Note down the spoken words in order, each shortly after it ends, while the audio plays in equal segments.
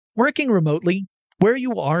Working remotely, where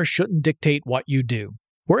you are shouldn't dictate what you do.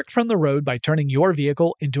 Work from the road by turning your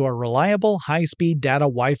vehicle into a reliable high-speed data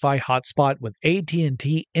Wi-Fi hotspot with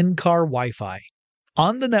AT&T in-car Wi-Fi.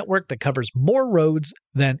 On the network that covers more roads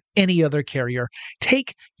than any other carrier,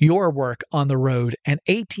 take your work on the road and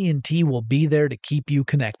AT&T will be there to keep you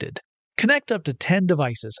connected. Connect up to 10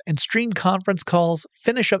 devices and stream conference calls,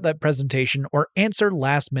 finish up that presentation, or answer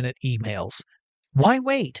last-minute emails. Why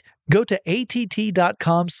wait? Go to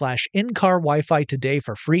att.com/in-car Wi-Fi today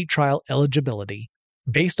for free trial eligibility.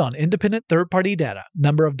 Based on independent third-party data,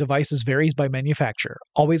 number of devices varies by manufacturer.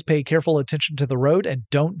 Always pay careful attention to the road and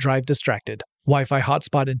don't drive distracted. Wi-Fi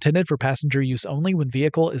hotspot intended for passenger use only when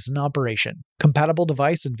vehicle is in operation. Compatible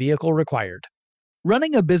device and vehicle required.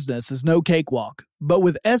 Running a business is no cakewalk, but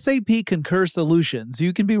with SAP Concur Solutions,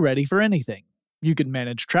 you can be ready for anything. You can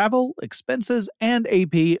manage travel, expenses, and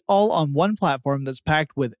AP all on one platform that's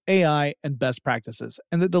packed with AI and best practices,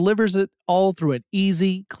 and that delivers it all through an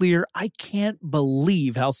easy, clear, I can't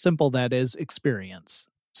believe how simple that is experience.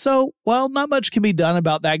 So, while not much can be done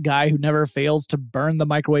about that guy who never fails to burn the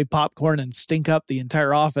microwave popcorn and stink up the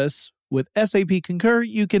entire office, with SAP Concur,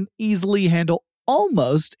 you can easily handle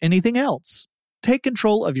almost anything else. Take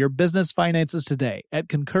control of your business finances today at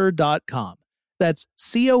Concur.com. That's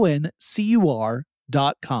CONCUR.com.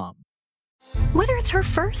 Whether it's her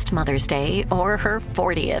first Mother's Day or her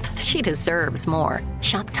 40th, she deserves more.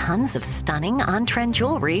 Shop tons of stunning on-trend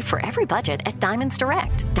jewelry for every budget at Diamonds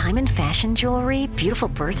Direct. Diamond fashion jewelry, beautiful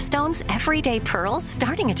birthstones, everyday pearls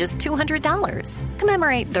starting at just $200.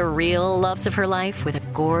 Commemorate the real loves of her life with a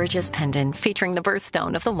gorgeous pendant featuring the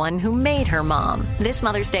birthstone of the one who made her mom. This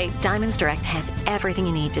Mother's Day, Diamonds Direct has everything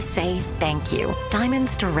you need to say thank you.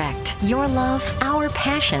 Diamonds Direct. Your love, our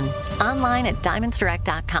passion. Online at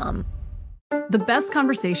diamondsdirect.com. The best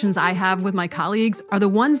conversations I have with my colleagues are the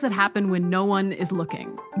ones that happen when no one is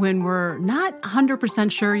looking, when we're not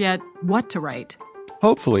 100% sure yet what to write.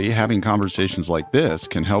 Hopefully, having conversations like this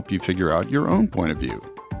can help you figure out your own point of view.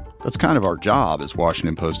 That's kind of our job as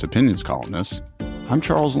Washington Post opinions columnists. I'm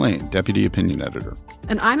Charles Lane, Deputy Opinion Editor.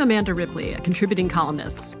 And I'm Amanda Ripley, a contributing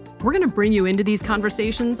columnist. We're going to bring you into these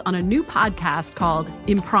conversations on a new podcast called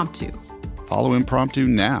Impromptu. Follow Impromptu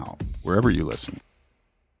now, wherever you listen.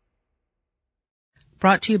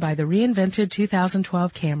 Brought to you by the reinvented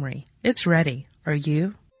 2012 Camry. It's ready. Are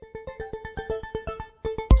you?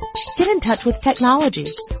 Get in touch with technology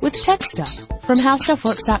with Tech Stuff from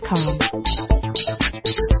HowStuffWorks.com.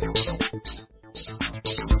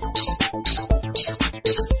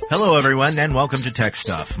 Hello, everyone, and welcome to Tech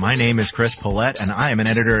Stuff. My name is Chris Pollette, and I am an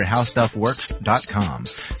editor at HowStuffWorks.com.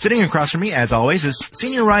 Sitting across from me, as always, is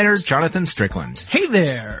senior writer Jonathan Strickland. Hey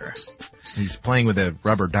there! He's playing with a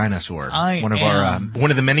rubber dinosaur. One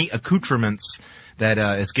of the many accoutrements that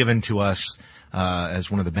is given to us as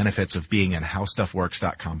one of the benefits of being a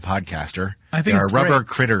HowStuffWorks.com podcaster. I think there it's are rubber great.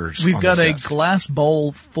 critters. We've got a desk. glass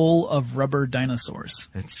bowl full of rubber dinosaurs.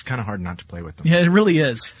 It's kind of hard not to play with them. Yeah, it really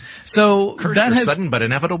is. So Curse that your has sudden but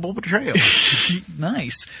inevitable betrayal.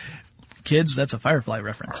 Nice. Kids, that's a Firefly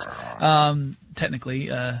reference. Technically,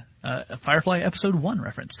 a Firefly Episode 1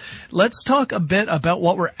 reference. Let's talk a bit about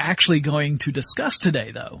what we're actually going to discuss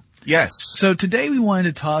today, though. Yes. So today we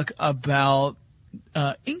wanted to talk about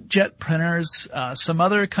inkjet printers, some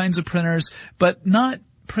other kinds of printers, but not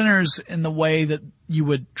printers in the way that you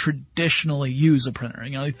would traditionally use a printer.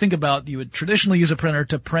 You know, think about you would traditionally use a printer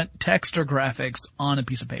to print text or graphics on a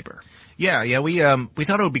piece of paper. Yeah, we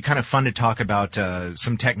thought it would be kind of fun to talk about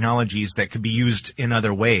some technologies that could be used in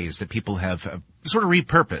other ways that people have sort of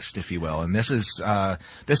repurposed, if you will. And this is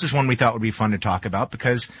one we thought would be fun to talk about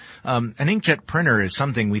because an inkjet printer is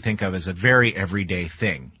something we think of as a very everyday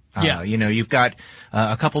thing. You've got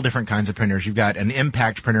a couple different kinds of printers. You've got an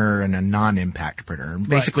impact printer and a non-impact printer. And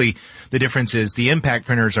basically, the difference is the impact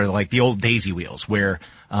printers are like the old daisy wheels, where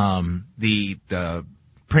the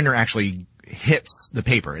printer actually hits the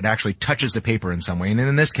paper. It actually touches the paper in some way. And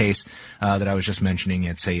in this case that I was just mentioning,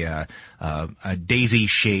 it's a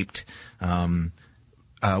daisy-shaped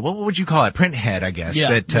what would you call it? Print head, I guess.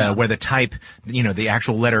 Where the type, the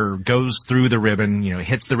actual letter goes through the ribbon,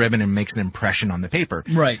 hits the ribbon and makes an impression on the paper.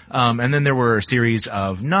 Right. And then there were a series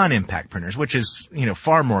of non-impact printers, which is,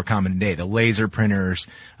 far more common today. The laser printers,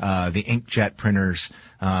 the inkjet printers,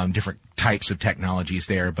 different types of technologies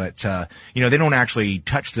there. But, they don't actually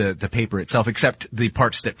touch the paper itself except the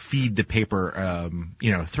parts that feed the paper,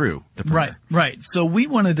 through the printer. Right. So we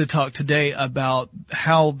wanted to talk today about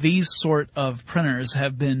how these sort of printers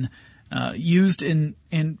have been used in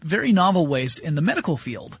very novel ways in the medical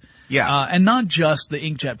field. Yeah. And not just the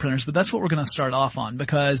inkjet printers, but that's what we're going to start off on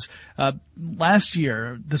because last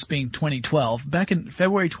year, this being 2012, back in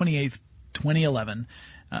February 28th, 2011,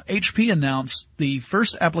 HP announced the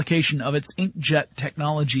first application of its inkjet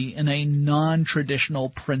technology in a non-traditional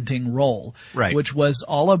printing role, right, which was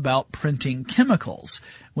all about printing chemicals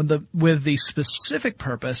with the specific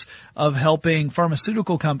purpose of helping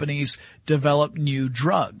pharmaceutical companies develop new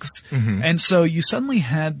drugs. Mm-hmm. And so you suddenly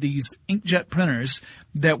had these inkjet printers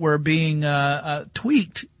that were being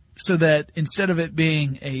tweaked so that instead of it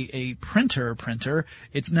being a printer,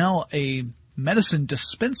 it's now a medicine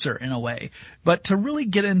dispenser in a way. But to really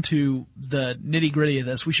get into the nitty gritty of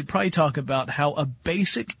this, we should probably talk about how a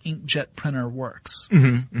basic inkjet printer works.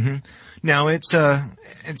 Mm-hmm, mm-hmm. Now it's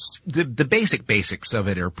the basics of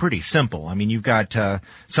it are pretty simple. I mean, you've got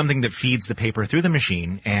something that feeds the paper through the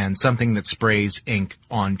machine and something that sprays ink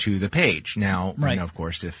onto the page. Now, right, of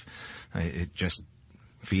course, if it just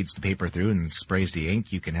feeds the paper through and sprays the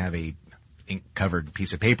ink, you can have a ink-covered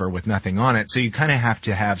piece of paper with nothing on it. So you kind of have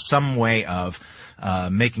to have some way of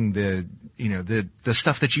making the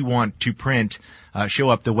stuff that you want to print show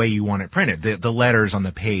up the way you want it printed. The letters on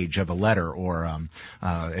the page of a letter, or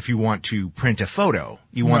if you want to print a photo,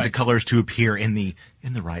 you want the colors to appear in the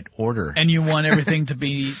right order, and you want everything to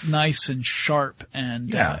be nice and sharp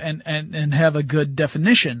and have a good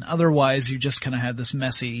definition. Otherwise, you just kind of have this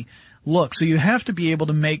messy look. So you have to be able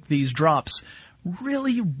to make these drops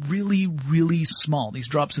really, really, really small, these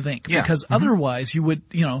drops of ink, because otherwise you would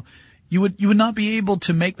not be able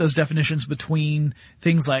to make those definitions between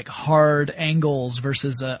things like hard angles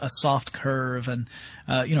versus a soft curve, and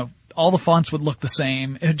all the fonts would look the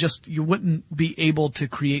same. You wouldn't be able to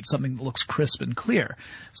create something that looks crisp and clear.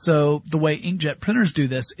 So the way inkjet printers do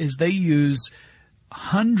this is they use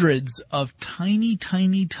hundreds of tiny,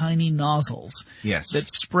 tiny, tiny nozzles that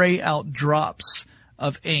spray out drops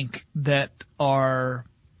of ink that are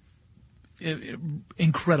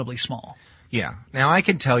incredibly small. Yeah. Now I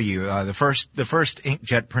can tell you, the first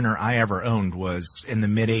inkjet printer I ever owned was in the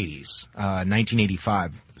mid 80s,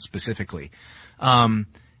 1985 specifically. There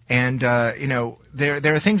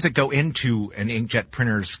are things that go into an inkjet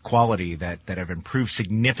printer's quality that have improved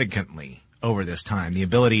significantly over this time. The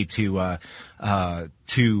ability to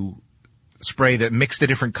mix the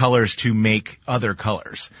different colors to make other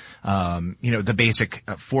colors. The basic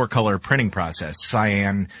 4-color printing process: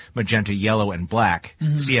 cyan, magenta, yellow, and black.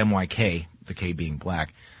 Mm-hmm. CMYK, the K being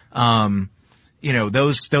black.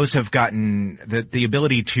 Those have gotten the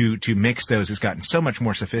ability to mix those has gotten so much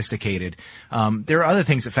more sophisticated. There are other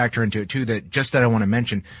things that factor into it too that I want to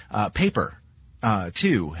mention. Paper.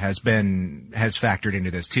 Too has factored into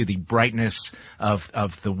this too. The brightness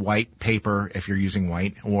of the white paper, if you're using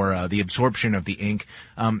white, or the absorption of the ink.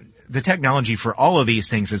 The technology for all of these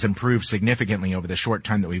things has improved significantly over the short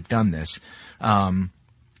time that we've done this.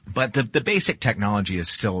 But the basic technology is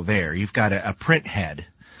still there. You've got a print head,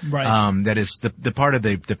 right? That is the part of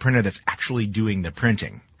the printer that's actually doing the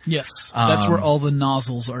printing. Yes, that's where all the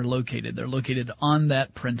nozzles are located. They're located on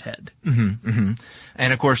that print head. Mm-hmm, mm-hmm.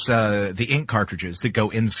 And of course, the ink cartridges that go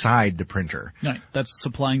inside the printer. Right, that's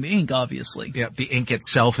supplying the ink, obviously. Yeah, the ink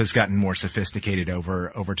itself has gotten more sophisticated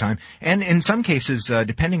over time, and in some cases,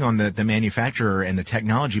 depending on the manufacturer and the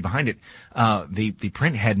technology behind it, the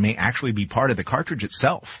print head may actually be part of the cartridge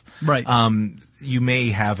itself. Right. You may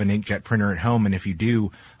have an inkjet printer at home, and if you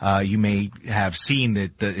do, you may have seen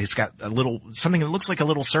that it's got something that looks like a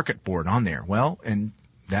little circuit board on there. Well, and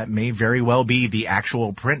that may very well be the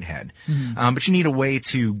actual print head. Mm-hmm. But you need a way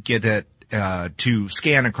to get it to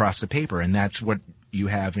scan across the paper, and that's what you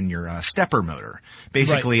have in your stepper motor.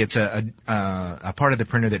 Basically, It's a part of the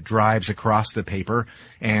printer that drives across the paper,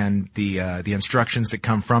 and the instructions that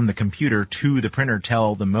come from the computer to the printer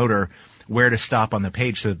tell the motor where to stop on the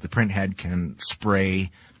page so that the print head can spray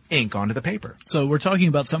ink onto the paper. So we're talking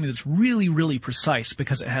about something that's really, really precise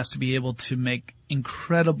because it has to be able to make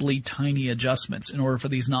incredibly tiny adjustments in order for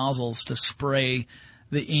these nozzles to spray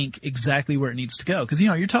the ink exactly where it needs to go. Because,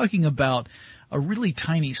 you're talking about a really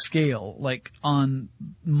tiny scale, like on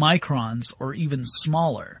microns or even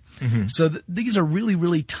smaller. Mm-hmm. So these are really,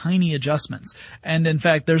 really tiny adjustments. And in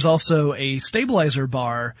fact, there's also a stabilizer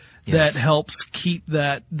bar that helps keep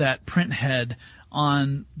that print head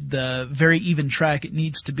on the very even track it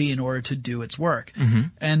needs to be in order to do its work. Mm-hmm.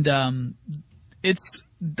 And that's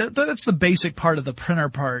the basic part of the printer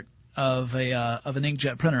part of an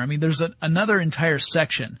inkjet printer. I mean, there's another entire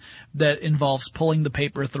section that involves pulling the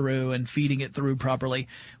paper through and feeding it through properly,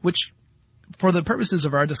 which, for the purposes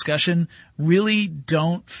of our discussion, really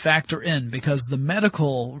don't factor in because the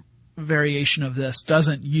medical variation of this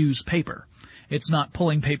doesn't use paper. It's not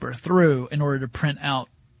pulling paper through in order to print out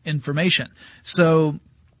information. So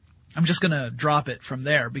I'm just going to drop it from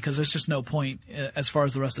there because there's just no point as far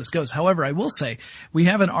as the rest of this goes. However, I will say we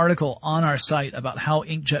have an article on our site about how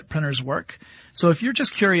inkjet printers work. So if you're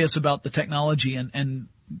just curious about the technology and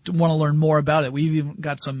want to learn more about it, we've even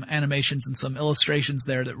got some animations and some illustrations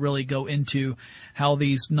there that really go into how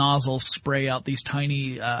these nozzles spray out these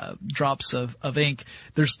tiny drops of ink.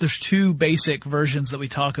 There's two basic versions that we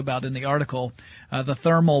talk about in the article. The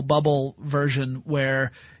thermal bubble version,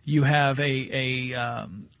 where you have you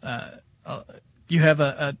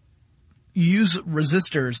use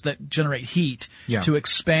resistors that generate heat to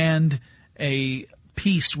expand a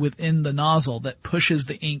piece within the nozzle that pushes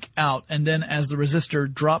the ink out, and then as the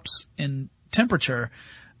resistor drops in temperature,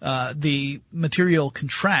 the material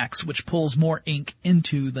contracts, which pulls more ink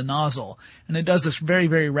into the nozzle, and it does this very,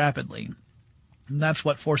 very rapidly. And that's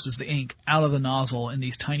what forces the ink out of the nozzle in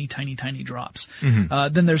these tiny, tiny, tiny drops.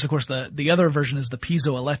 Then there's, of course, the other version is the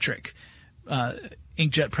piezoelectric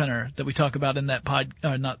inkjet printer that we talk about in that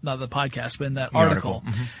not the podcast, but in that article.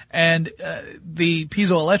 And the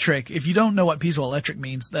piezoelectric, if you don't know what piezoelectric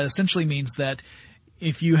means, that essentially means that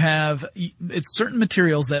if you have, it's certain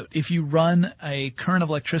materials that if you run a current of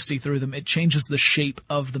electricity through them, it changes the shape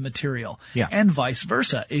of the material. And vice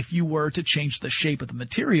versa. If you were to change the shape of the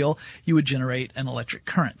material, you would generate an electric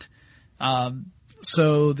current.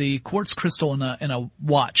 So the quartz crystal in a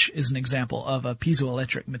watch is an example of a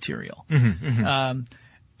piezoelectric material.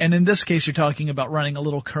 And in this case, you're talking about running a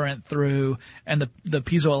little current through, and the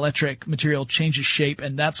piezoelectric material changes shape,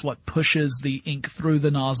 and that's what pushes the ink through the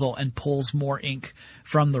nozzle and pulls more ink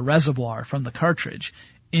from the reservoir, from the cartridge,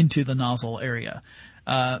 into the nozzle area.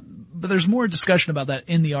 But there's more discussion about that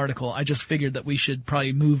in the article. I just figured that we should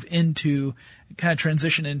probably move into, kind of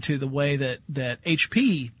transition into the way that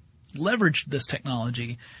HP leveraged this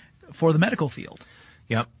technology for the medical field.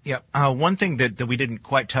 Yep. One thing that we didn't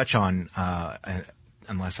quite touch on,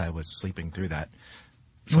 unless I was sleeping through that,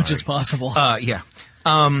 which is possible.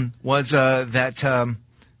 Was that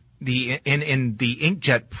in the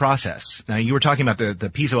inkjet process. Now you were talking about the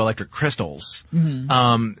piezoelectric crystals, and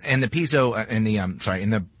the piezo in the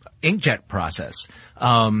inkjet process.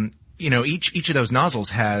 Each of those nozzles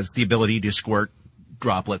has the ability to squirt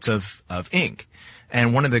droplets of ink.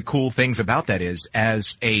 And one of the cool things about that is,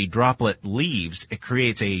 as a droplet leaves, it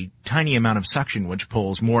creates a tiny amount of suction, which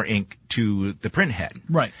pulls more ink to the print head.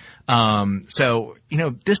 Right. So,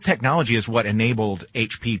 this technology is what enabled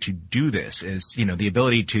HP to do this, is, the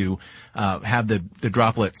ability to, have the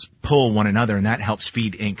droplets pull one another, and that helps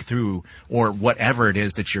feed ink through, or whatever it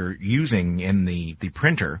is that you're using in the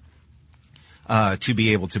printer, to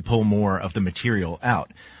be able to pull more of the material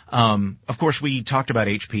out. Of course, we talked about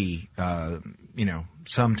HP,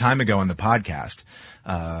 some time ago in the podcast,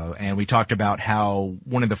 and we talked about how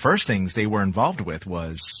one of the first things they were involved with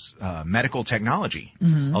was medical technology.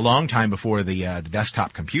 A long time before the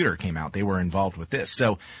desktop computer came out, they were involved with this.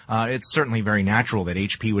 So it's certainly very natural that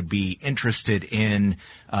HP would be interested in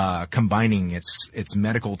combining its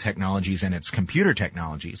medical technologies and its computer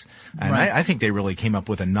technologies. And I think they really came up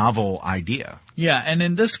with a novel idea. Yeah, and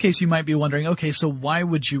in this case, you might be wondering, okay, so why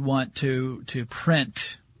would you want to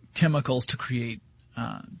print chemicals to create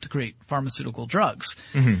pharmaceutical drugs?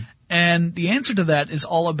 And the answer to that is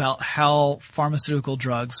all about how pharmaceutical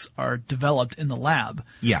drugs are developed in the lab.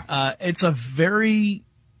 It's a very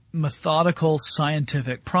methodical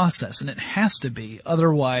scientific process, and it has to be,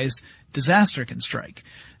 otherwise disaster can strike.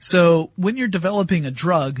 So when you're developing a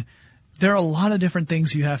drug, there are a lot of different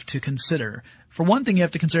things you have to consider. For one thing, you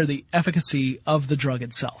have to consider the efficacy of the drug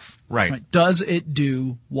itself. Right. Does it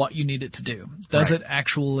do what you need it to do? Does it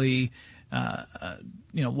actually,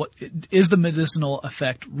 what is the medicinal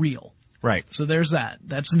effect real? Right. So there's that.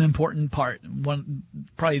 That's an important part.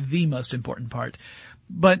 Probably the most important part.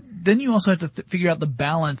 But then you also have to figure out the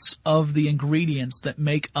balance of the ingredients that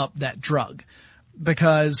make up that drug,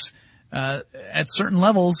 because at certain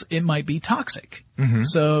levels it might be toxic.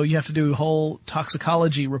 So you have to do whole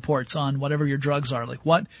toxicology reports on whatever your drugs are. Like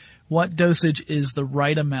what dosage is the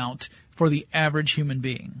right amount for the average human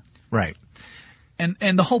being? Right.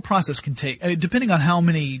 And the whole process can take, depending on how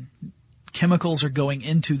many chemicals are going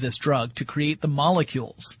into this drug to create the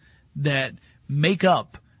molecules that make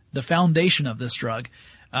up the foundation of this drug,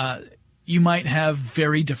 you might have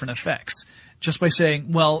very different effects. Just by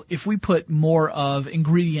saying, well, if we put more of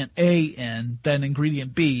ingredient A in than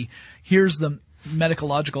ingredient B, here's the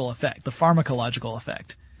medicological effect, the pharmacological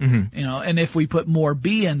effect. And if we put more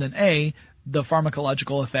B in than A, the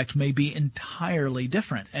pharmacological effect may be entirely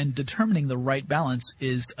different, and determining the right balance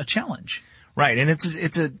is a challenge. Right. And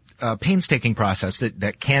it's a painstaking process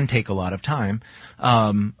that can take a lot of time.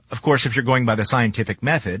 Of course, if you're going by the scientific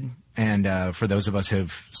method, and for those of us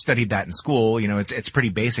who've studied that in school, it's pretty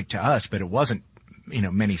basic to us, but it wasn't,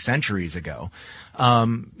 many centuries ago.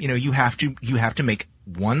 You have to make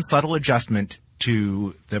one subtle adjustment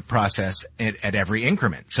to the process at every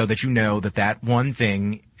increment so that you know that one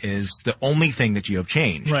thing is the only thing that you have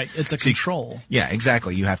changed. Right. It's a control. Yeah,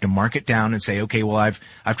 exactly. You have to mark it down and say, okay, well, I've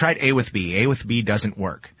tried A with B. A with B doesn't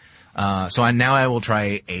work. So now I will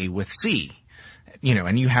try A with C.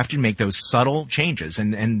 And you have to make those subtle changes,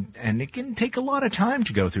 and it can take a lot of time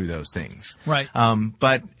to go through those things. Right.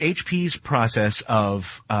 But HP's process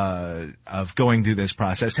of going through this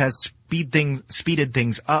process has speeded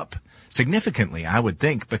things up significantly, I would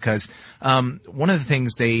think, because one of the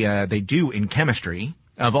things they do in chemistry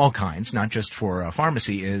of all kinds, not just for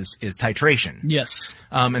pharmacy, is titration. Yes.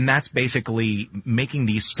 And that's basically making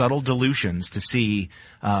these subtle dilutions to see,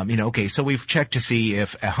 okay, so we've checked to see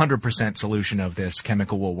if 100% solution of this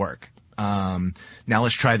chemical will work. Now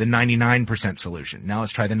let's try the 99% solution. Now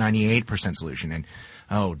let's try the 98% solution. And,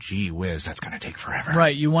 oh, gee whiz, that's going to take forever.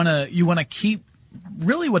 Right. You want to keep,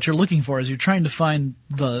 really what you're looking for is you're trying to find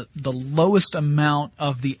the lowest amount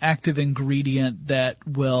of the active ingredient that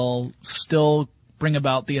will still bring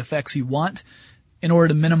about the effects you want in order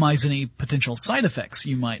to minimize any potential side effects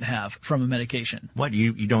you might have from a medication. What,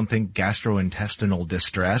 you don't think gastrointestinal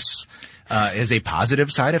distress is a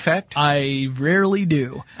positive side effect? I rarely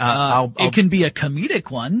do. It can be a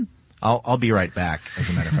comedic one. I'll be right back,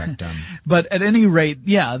 as a matter of fact. But at any rate,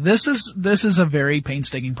 yeah, this is a very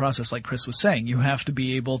painstaking process, like Chris was saying. You have to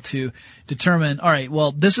be able to determine, all right,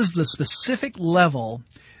 well, this is the specific level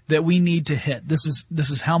that we need to hit. This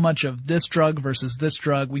is how much of this drug versus this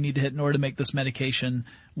drug we need to hit in order to make this medication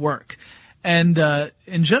work. And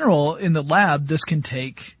in general, in the lab, this can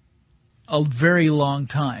take a very long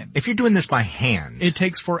time. If you're doing this by hand, it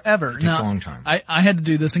takes forever. It takes a long time. I had to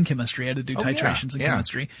do this in chemistry. I had to do titrations in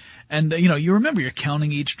chemistry. And you remember you're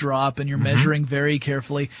counting each drop and you're measuring very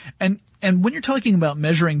carefully. And when you're talking about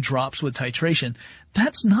measuring drops with titration,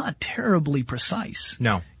 that's not terribly precise.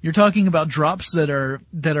 No. You're talking about drops that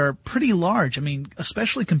are pretty large. I mean,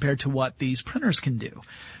 especially compared to what these printers can do.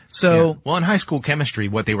 So, well, in high school chemistry,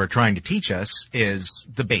 what they were trying to teach us is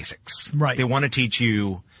the basics. Right. They want to teach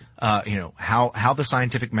you, how the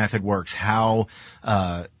scientific method works, how,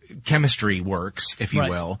 chemistry works, if you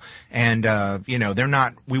will. And,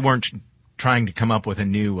 we weren't trying to come up with a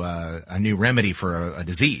new remedy for a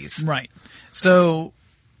disease. Right. So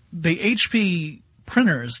the HP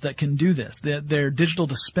printers that can do this, they're digital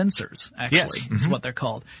dispensers, actually, is what they're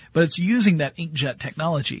called. But it's using that inkjet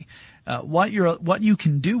technology. What you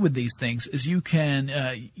can do with these things is you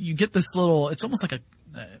can, you get this little, it's almost like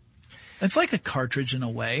it's like a cartridge in a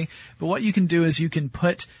way, but what you can do is you can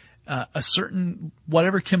put a certain,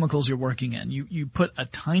 whatever chemicals you're working in, you put a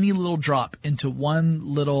tiny little drop into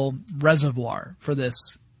one little reservoir for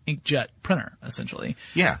this inkjet printer, essentially.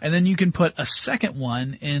 Yeah. And then you can put a second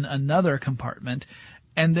one in another compartment,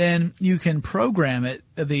 and then you can program it,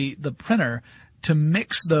 the printer, to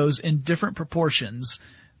mix those in different proportions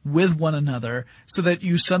with one another so that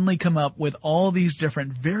you suddenly come up with all these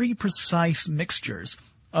different, very precise mixtures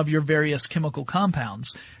of your various chemical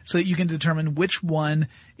compounds so that you can determine which one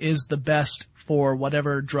is the best for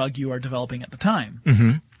whatever drug you are developing at the time.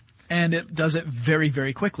 Mm-hmm. And it does it very,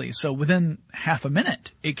 very quickly. So within half a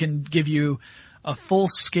minute, it can give you a full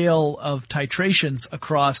scale of titrations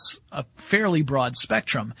across a fairly broad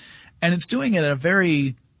spectrum. And it's doing it at a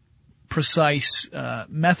very precise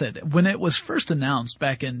method. When it was first announced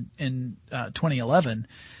back in 2011,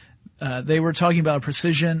 they were talking about a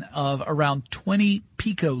precision of around 20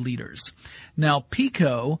 picoliters. Now,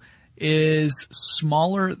 pico is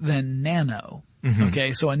smaller than nano. Mm-hmm.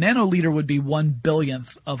 Okay, so a nanoliter would be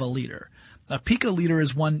 1/1000th of a liter. A picoliter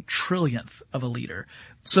is 1/1000000000th of a liter.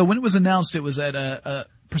 So when it was announced, it was at a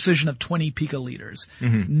precision of 20 picoliters.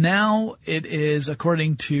 Mm-hmm. Now it is,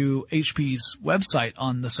 according to HP's website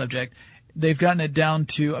on the subject, they've gotten it down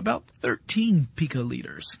to about 13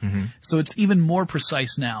 picoliters. Mm-hmm. So it's even more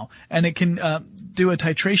precise now. And it can do a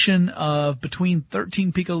titration of between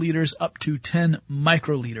 13 picoliters up to 10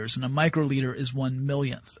 microliters. And a microliter is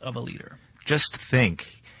 1/1,000,000th of a liter. Just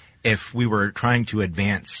think, if we were trying to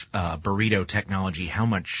advance burrito technology, how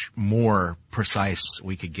much more precise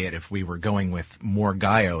we could get if we were going with more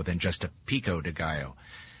Gallo than just a pico de Gallo.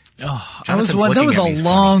 Oh, that was a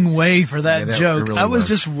long way for that joke. Really I was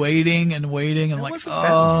just waiting and waiting. I'm like,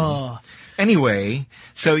 oh. Anyway,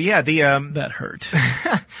 so yeah, that hurt.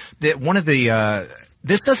 One of the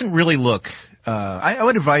this doesn't really look I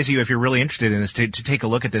would advise you, if you're really interested in this, to take a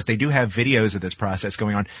look at this. They do have videos of this process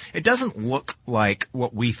going on. It doesn't look like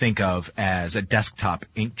what we think of as a desktop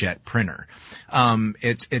inkjet printer.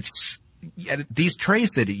 These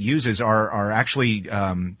trays that it uses are actually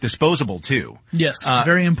disposable too. Yes,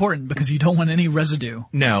 very important, because you don't want any residue.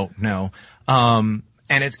 No.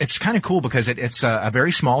 And it's kind of cool because it's a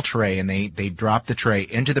very small tray, and they drop the tray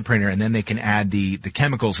into the printer, and then they can add the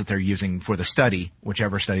chemicals that they're using for the study,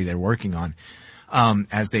 whichever study they're working on,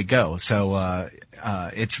 as they go. So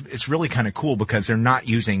it's really kind of cool because they're not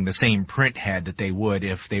using the same print head that they would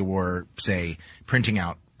if they were, say, printing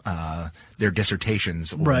out their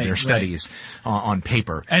dissertations or their studies on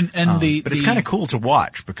paper. But it's kind of cool to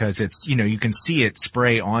watch because it's, you can see it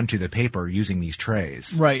spray onto the paper using these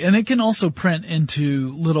trays. Right. And it can also print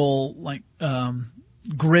into little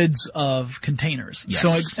grids of containers. Yes.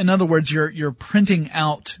 So in other words, you're printing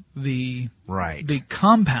out the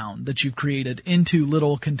compound that you've created into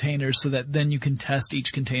little containers so that then you can test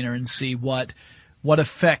each container and see what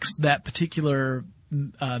effects that particular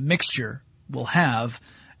mixture will have,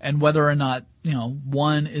 and whether or not,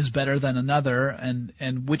 one is better than another,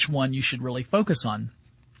 and which one you should really focus on.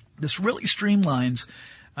 This really streamlines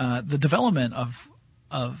the development of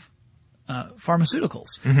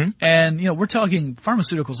pharmaceuticals. Mm-hmm. And, we're talking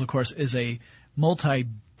pharmaceuticals, of course, is a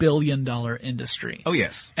multi-billion-dollar industry. Oh,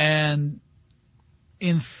 yes. And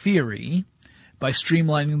in theory, by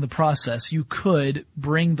streamlining the process, you could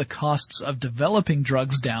bring the costs of developing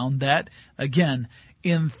drugs down that, again,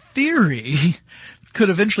 in theory, could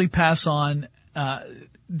eventually pass on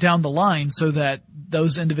down the line so that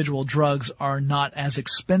those individual drugs are not as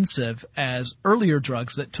expensive as earlier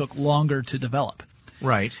drugs that took longer to develop.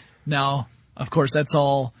 Right. Now, of course, that's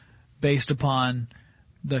all based upon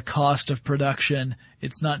the cost of production.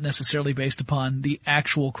 It's not necessarily based upon the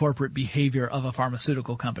actual corporate behavior of a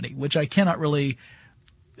pharmaceutical company, which I cannot really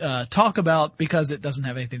talk about because it doesn't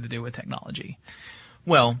have anything to do with technology.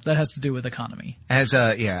 Well, that has to do with economy. As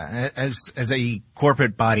a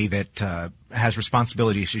corporate body that has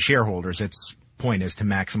responsibilities to shareholders, its point is to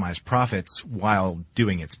maximize profits while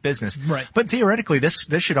doing its business. Right. But theoretically, this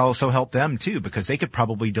should also help them too, because they could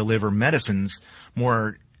probably deliver medicines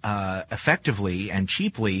more effectively and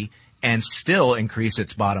cheaply and still increase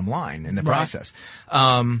its bottom line in the process.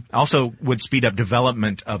 Also would speed up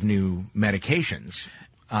development of new medications.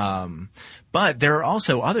 But there are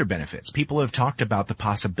also other benefits. People have talked about the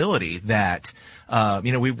possibility that,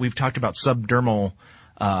 we've talked about subdermal,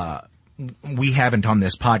 we haven't on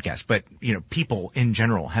this podcast, but, people in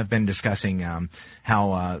general have been discussing,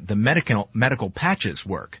 how, the medical patches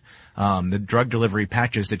work. The drug delivery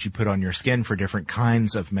patches that you put on your skin for different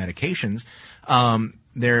kinds of medications.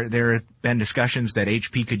 There have been discussions that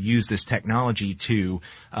HP could use this technology to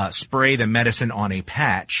spray the medicine on a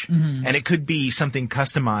patch, and it could be something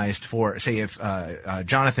customized for, say, if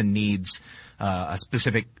Jonathan needs a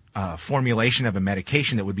specific formulation of a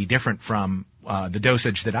medication that would be different from the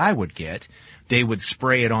dosage that I would get. They would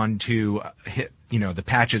spray it onto the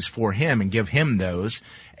patches for him and give him those,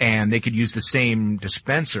 and they could use the same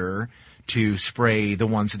dispenser to spray the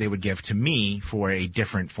ones that they would give to me for a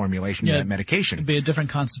different formulation of that medication. It'd be a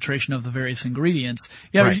different concentration of the various ingredients.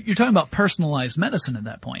 Yeah, right. You're talking about personalized medicine at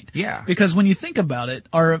that point. Yeah. Because when you think about it,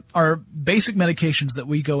 our basic medications that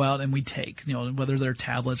we go out and we take, whether they're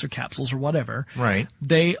tablets or capsules or whatever, right,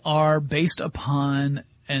 they are based upon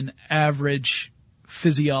an average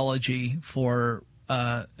physiology for,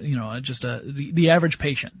 the average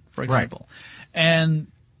patient, for example. Right. And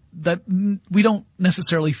that we don't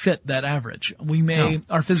necessarily fit that average.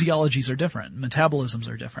 Our physiologies are different. Metabolisms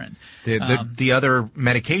are different. The other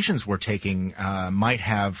medications we're taking, might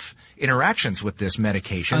have interactions with this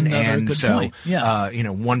medication.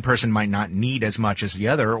 One person might not need as much as the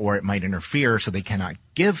other, or it might interfere so they cannot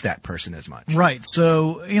give that person as much. Right.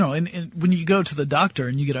 So, and when you go to the doctor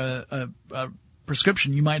and you get a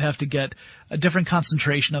prescription, you might have to get a different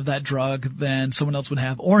concentration of that drug than someone else would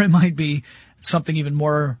have, or it might be something even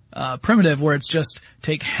more primitive where it's just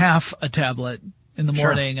take half a tablet in the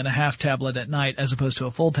morning and a half tablet at night as opposed to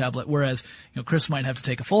a full tablet, whereas Chris might have to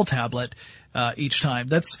take a full tablet each time.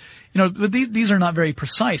 That's but these are not very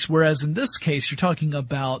precise, whereas in this case you're talking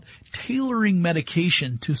about tailoring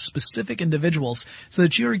medication to specific individuals so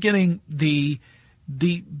that you're getting the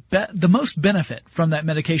most benefit from that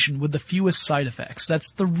medication with the fewest side effects.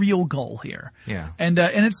 That's the real goal here. Yeah. And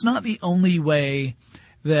it's not the only way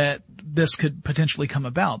that this could potentially come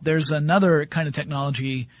about. There's another kind of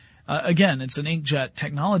technology. Again, it's an inkjet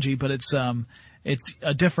technology, but it's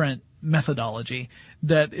a different methodology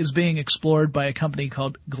that is being explored by a company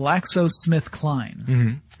called GlaxoSmithKline.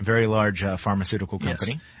 Mm-hmm. Very large pharmaceutical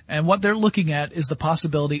company. Yes. And what they're looking at is the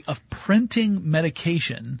possibility of printing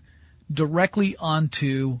medication directly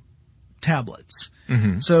onto tablets.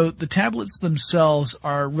 Mm-hmm. So the tablets themselves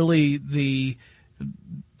are really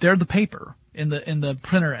they're the paper in the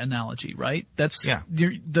printer analogy, right?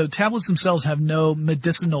 The tablets themselves have no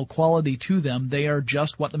medicinal quality to them. They are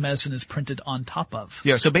just what the medicine is printed on top of.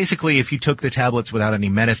 Yeah. So basically, if you took the tablets without any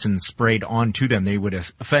medicine sprayed onto them, they would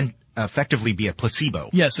effectively be a placebo.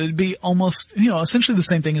 Yes, it'd be almost, essentially the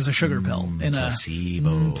same thing as a sugar pill.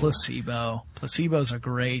 Placebo. Placebo. Placebos are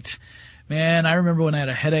great. Man, I remember when I had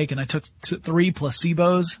a headache and I took 3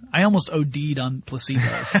 placebos. I almost OD'd on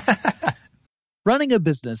placebos. Running a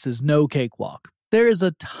business is no cakewalk. There is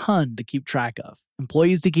a ton to keep track of.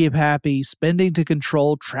 Employees to keep happy, spending to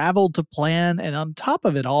control, travel to plan, and on top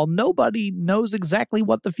of it all, nobody knows exactly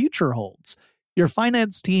what the future holds. Your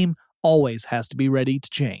finance team always has to be ready to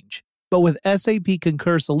change. But with SAP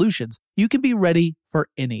Concur Solutions, you can be ready for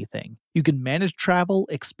anything. You can manage travel,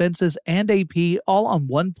 expenses, and AP all on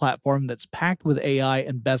one platform that's packed with AI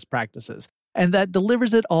and best practices, and that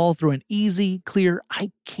delivers it all through an easy, clear,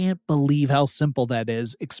 I can't believe how simple that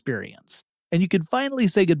is experience. And you can finally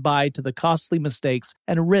say goodbye to the costly mistakes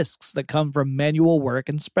and risks that come from manual work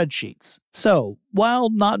and spreadsheets. So, while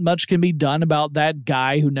not much can be done about that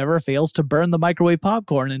guy who never fails to burn the microwave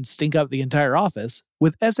popcorn and stink up the entire office,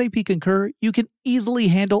 with SAP Concur, you can easily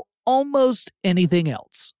handle almost anything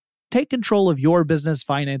else. Take control of your business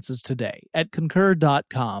finances today at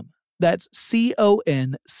concur.com. That's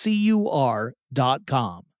CONCUR.com.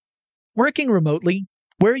 Working remotely,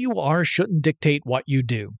 where you are shouldn't dictate what you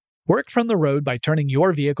do. Work from the road by turning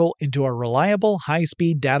your vehicle into a reliable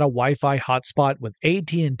high-speed data Wi-Fi hotspot with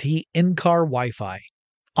AT&T in-car Wi-Fi.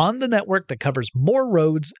 On the network that covers more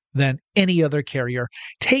roads than any other carrier,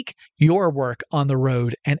 take your work on the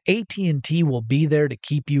road and AT&T will be there to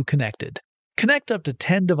keep you connected. Connect up to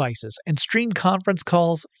 10 devices and stream conference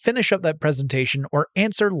calls, finish up that presentation, or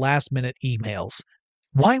answer last-minute emails.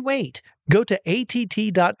 Why wait? Go to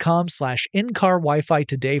att.com/in-car Wi-Fi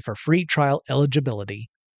today for free trial eligibility.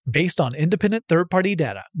 Based on independent third-party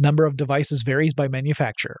data, number of devices varies by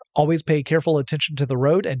manufacturer. Always pay careful attention to the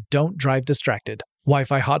road and don't drive distracted.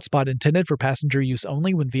 Wi-Fi hotspot intended for passenger use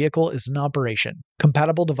only when vehicle is in operation.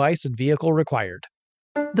 Compatible device and vehicle required.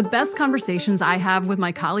 The best conversations I have with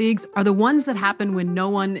my colleagues are the ones that happen when no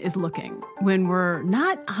one is looking, when we're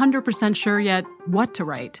not 100% sure yet what to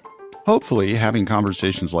write. Hopefully, having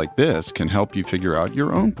conversations like this can help you figure out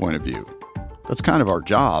your own point of view. That's kind of our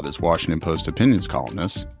job as Washington Post opinions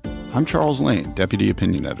columnists. I'm Charles Lane, Deputy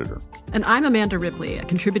Opinion Editor. And I'm Amanda Ripley, a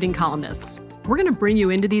contributing columnist. We're going to bring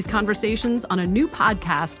you into these conversations on a new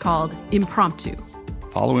podcast called Impromptu.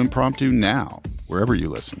 Follow Impromptu now, wherever you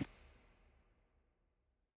listen.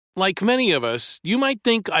 Like many of us, you might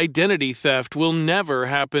think identity theft will never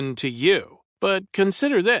happen to you. But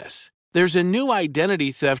consider this. There's a new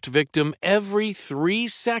identity theft victim every 3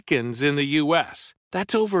 seconds in the U.S.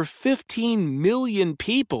 That's over 15 million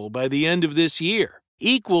people by the end of this year,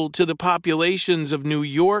 equal to the populations of New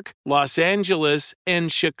York, Los Angeles,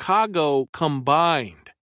 and Chicago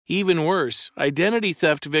combined. Even worse, identity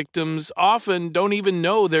theft victims often don't even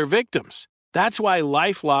know they're victims. That's why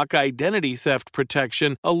LifeLock Identity Theft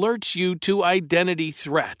Protection alerts you to identity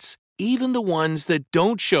threats, even the ones that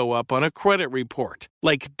don't show up on a credit report,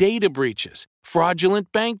 like data breaches,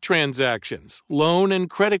 fraudulent bank transactions, loan and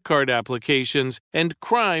credit card applications, and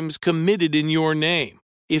crimes committed in your name.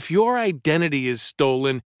 If your identity is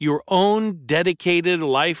stolen, your own dedicated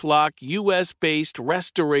LifeLock US-based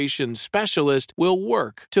restoration specialist will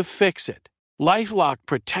work to fix it. LifeLock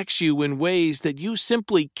protects you in ways that you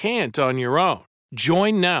simply can't on your own.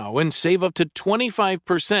 Join now and save up to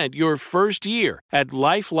 25% your first year at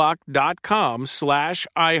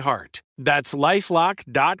LifeLock.com/iHeart. That's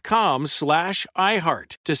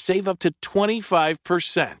LifeLock.com/iHeart to save up to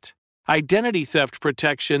 25%. Identity theft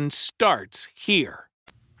protection starts here.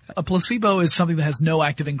 A placebo is something that has no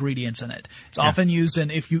active ingredients in it. It's often used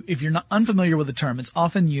in, if you're not unfamiliar with the term, it's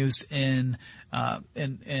often used in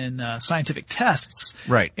scientific tests,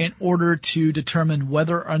 right, in order to determine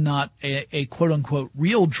whether or not a quote unquote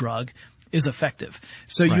real drug is effective.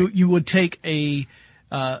 So right. you would take a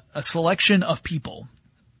selection of people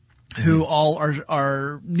who all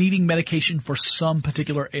are needing medication for some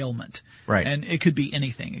particular ailment. Right. And it could be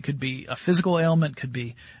anything. It could be a physical ailment, could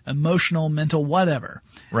be emotional, mental, whatever.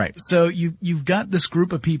 Right. So you've got this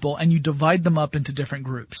group of people and you divide them up into different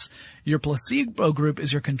groups. Your placebo group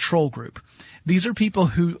is your control group. These are people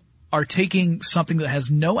who are taking something that has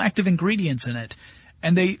no active ingredients in it,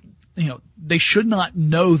 and they should not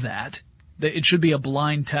know that. It should be a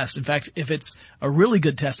blind test. In fact, if it's a really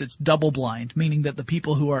good test, it's double blind, meaning that the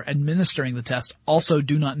people who are administering the test also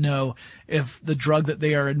do not know if the drug that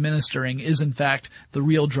they are administering is in fact the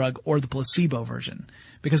real drug or the placebo version.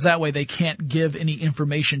 Because that way they can't give any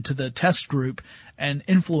information to the test group and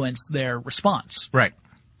influence their response. Right.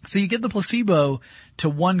 So you give the placebo to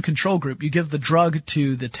one control group, you give the drug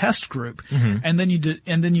to the test group, and then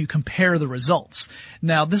you compare the results.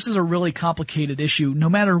 Now, this is a really complicated issue, no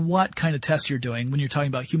matter what kind of test you're doing when you're talking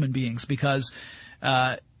about human beings, because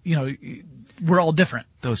we're all different.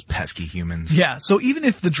 Those pesky humans. Yeah. So even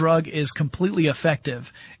if the drug is completely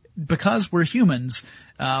effective, because we're humans,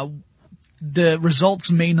 the results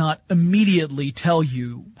may not immediately tell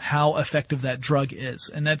you how effective that drug is.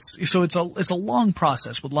 And it's a long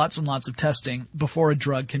process with lots and lots of testing before a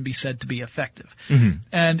drug can be said to be effective.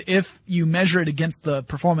 And if you measure it against the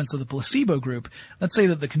performance of the placebo group, let's say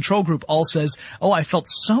that the control group all says, "Oh, I felt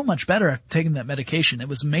so much better after taking that medication. It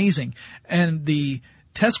was amazing." And the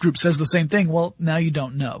test group says the same thing. Well, now you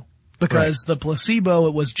don't know. Because the placebo,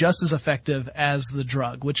 it was just as effective as the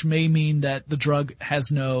drug, which may mean that the drug has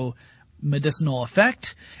no medicinal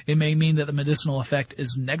effect. It may mean that the medicinal effect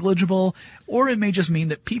is negligible, or it may just mean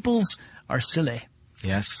that people's are silly.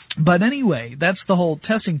 Yes. But anyway, that's the whole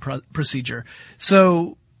testing procedure.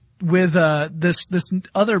 So with this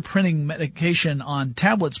other printing medication on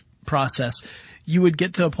tablets process, you would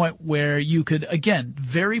get to a point where you could, again,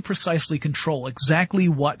 very precisely control exactly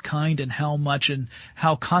what kind and how much and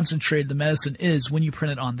how concentrated the medicine is when you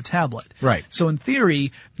print it on the tablet. Right. So in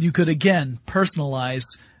theory, you could, again, personalize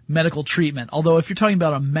medical treatment. Although if you're talking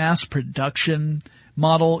about a mass production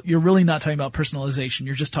model, you're really not talking about personalization.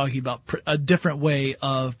 You're just talking about a different way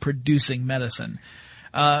of producing medicine.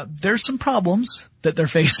 There's some problems that they're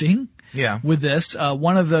facing with this.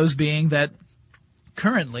 One of those being that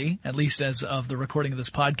currently, at least as of the recording of this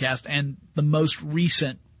podcast and the most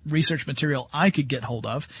recent research material I could get hold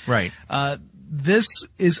of, this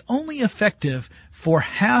is only effective for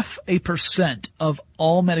 0.5% of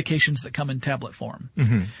all medications that come in tablet form.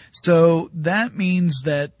 So that means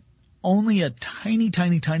that only a tiny,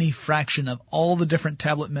 tiny, tiny fraction of all the different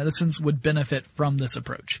tablet medicines would benefit from this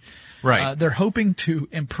approach. They're hoping to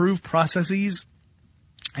improve processes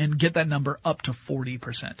and get that number up to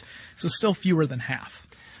 40%. So still fewer than half.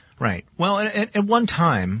 Right. Well, at one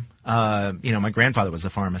time, my grandfather was a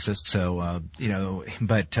pharmacist, so,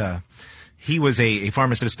 he was a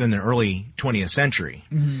pharmacist in the early 20th century.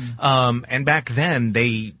 And back then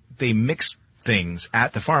they mixed things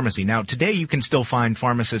at the pharmacy. Now today you can still find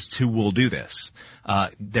pharmacists who will do this.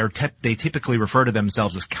 They typically refer to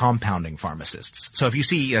themselves as compounding pharmacists. So if you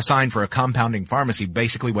see a sign for a compounding pharmacy,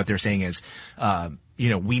 basically what they're saying is,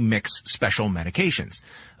 we mix special medications.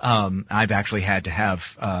 I've actually had to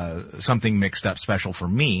have something mixed up special for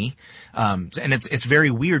me. And it's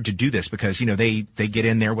very weird to do this because, they get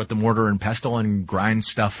in there with the mortar and pestle and grind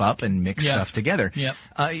stuff up and mix stuff together.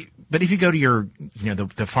 But if you go to your,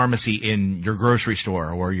 the pharmacy in your grocery store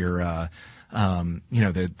or your,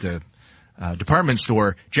 the department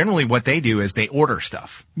store, generally what they do is they order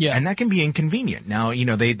stuff. And that can be inconvenient. Now,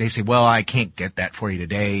 they say, well, I can't get that for you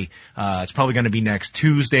today. It's probably going to be next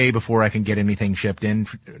Tuesday before I can get anything shipped in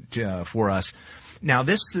for us. Now,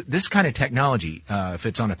 this kind of technology, if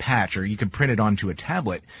it's on a patch or you can print it onto a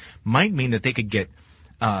tablet, might mean that they could get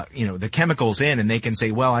the chemicals in and they can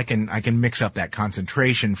say, well, I can mix up that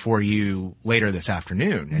concentration for you later this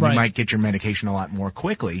afternoon. And you might get your medication a lot more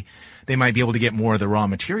quickly. They might be able to get more of the raw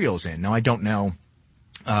materials in. Now, I don't know,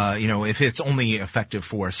 if it's only effective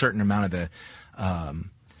for a certain amount of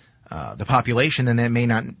the population, then that may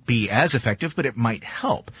not be as effective, but it might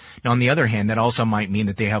help. Now, on the other hand, that also might mean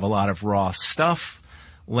that they have a lot of raw stuff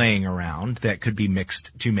laying around that could be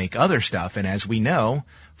mixed to make other stuff. And as we know,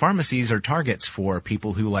 pharmacies are targets for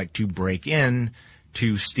people who like to break in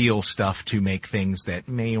to steal stuff to make things that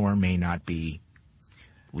may or may not be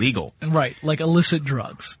legal. Right, like illicit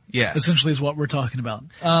drugs. Yes. Essentially is what we're talking about.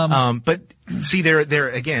 But see, there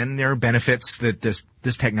are benefits that this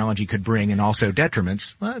technology could bring and also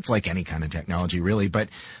detriments. Well, it's like any kind of technology really, but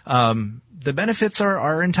the benefits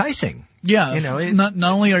are enticing. Yeah, not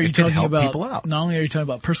only are you talking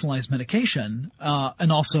about personalized medication,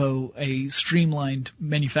 and also a streamlined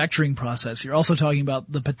manufacturing process, you're also talking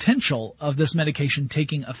about the potential of this medication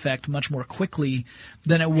taking effect much more quickly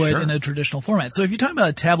than it would in a traditional format. So if you're talking about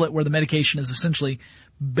a tablet where the medication is essentially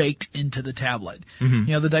baked into the tablet,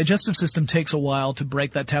 the digestive system takes a while to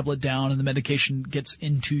break that tablet down and the medication gets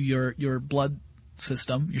into your blood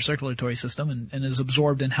system, your circulatory system, and is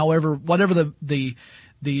absorbed in whatever the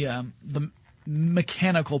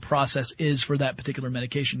mechanical process is for that particular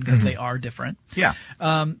medication, because they are different.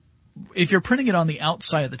 if you're printing it on the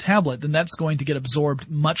outside of the tablet, then that's going to get absorbed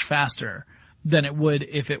much faster than it would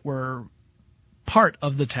if it were part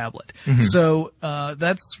of the tablet. Mm-hmm. So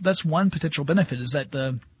that's one potential benefit, is that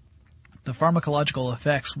the pharmacological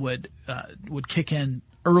effects would kick in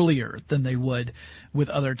earlier than they would with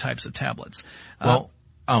other types of tablets.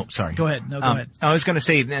 Oh, sorry. Go ahead. No, go ahead. I was going to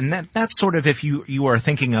say, and that's sort of if you are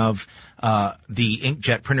thinking of the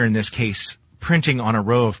inkjet printer in this case printing on a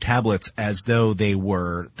row of tablets as though they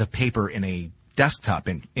were the paper in a desktop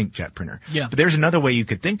inkjet printer. Yeah. But there's another way you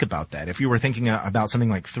could think about that. If you were thinking about something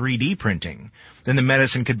like 3D printing, then the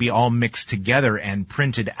medicine could be all mixed together and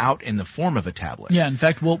printed out in the form of a tablet. Yeah, in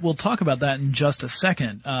fact, we'll talk about that in just a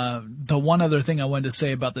second. The one other thing I wanted to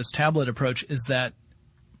say about this tablet approach is that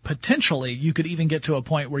potentially you could even get to a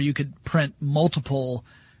point where you could print multiple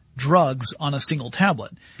drugs on a single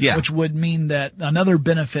tablet. Yeah. Which would mean that another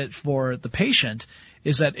benefit for the patient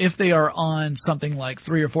is that if they are on something like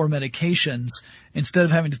 3 or 4 medications, instead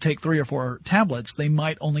of having to take 3 or 4 tablets, they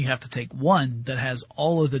might only have to take one that has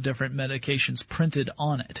all of the different medications printed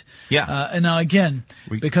on it. Yeah. And now again,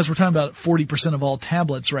 because we're talking about 40% of all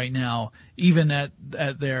tablets right now, even at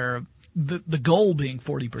the goal being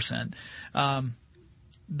 40%,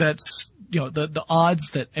 that's, the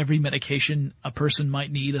odds that every medication a person might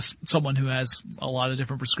need, someone who has a lot of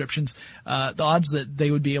different prescriptions, the odds that they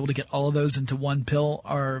would be able to get all of those into one pill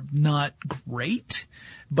are not great,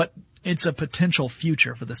 but it's a potential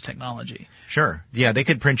future for this technology. Sure. Yeah, they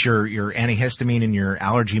could print your antihistamine and your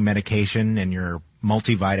allergy medication and your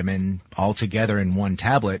multivitamin all together in one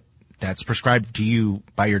tablet that's prescribed to you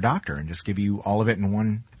by your doctor and just give you all of it in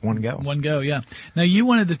one go. One go, yeah. Now, you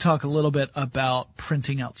wanted to talk a little bit about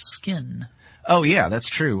printing out skin. Oh, yeah, that's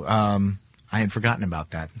true. I had forgotten about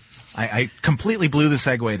that. I completely blew the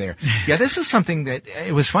segue there. Yeah, this is something that,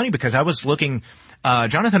 it was funny because I was looking,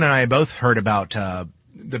 Jonathan and I both heard about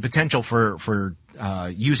the potential for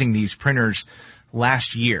using these printers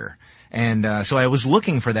last year. And so I was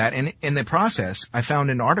looking for that, and in the process, I found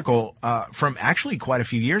an article from actually quite a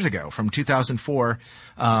few years ago, from 2004,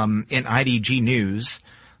 in IDG News,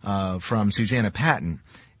 from Susanna Patton.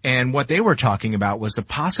 And what they were talking about was the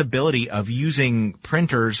possibility of using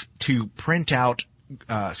printers to print out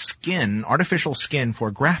artificial skin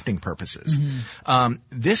for grafting purposes. Mm-hmm.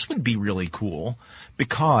 This would be really cool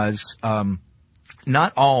because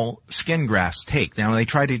not all skin grafts take. Now, they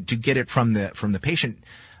try to get it from the patient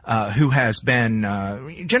who has been,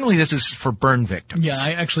 generally this is for burn victims. Yeah,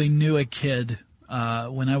 I actually knew a kid,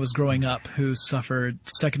 when I was growing up who suffered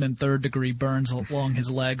 2nd and 3rd degree burns along his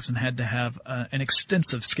legs and had to have an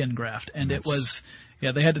extensive skin graft. And it was,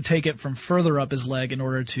 they had to take it from further up his leg in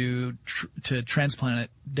order to transplant it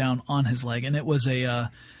down on his leg. And it was a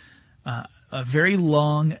very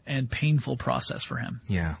long and painful process for him.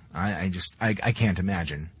 Yeah, I can't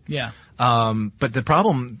imagine. Yeah. But the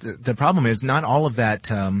problem is not all of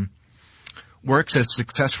that, works as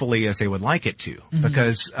successfully as they would like it to, mm-hmm.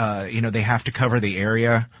 because, they have to cover the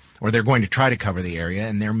area, or they're going to try to cover the area,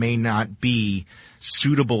 and there may not be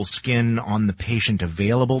suitable skin on the patient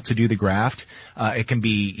available to do the graft. It can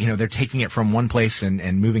be, they're taking it from one place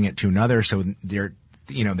and moving it to another, so they're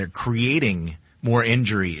creating more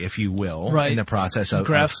injury, if you will, right. in the process of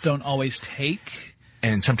grafts don't always take.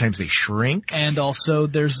 And sometimes they shrink. And also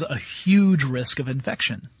there's a huge risk of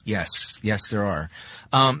infection. Yes, there are.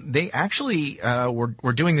 They actually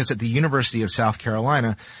were doing this at the University of South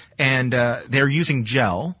Carolina, and they're using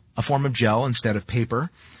gel, a form of gel instead of paper.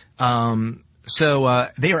 So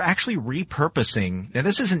they are actually repurposing. Now,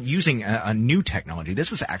 this isn't using a new technology. This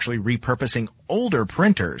was actually repurposing older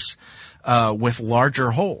printers with larger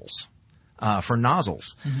holes for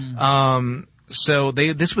nozzles. Mm-hmm. So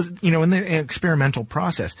this was, in the experimental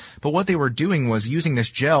process. But what they were doing was using this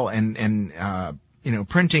gel and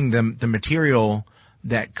printing the material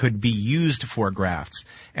that could be used for grafts.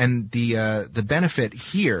 And the benefit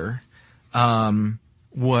here,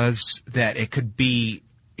 was that it could be,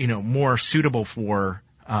 more suitable for,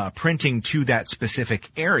 printing to that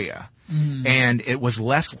specific area. Mm. And it was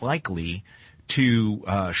less likely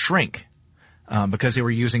to, shrink, because they were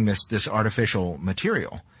using this artificial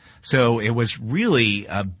material. So it was really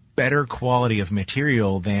a better quality of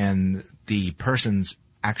material than the person's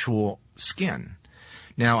actual skin.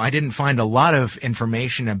 Now, I didn't find a lot of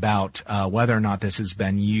information about whether or not this has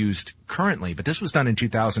been used currently, but this was done in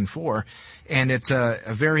 2004, and it's a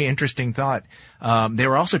very interesting thought. They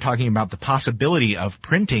were also talking about the possibility of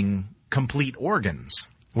printing complete organs,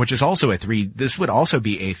 which is also this would also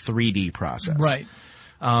be a 3D process. Right.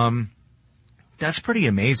 That's pretty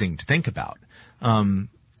amazing to think about.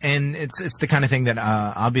 And it's the kind of thing that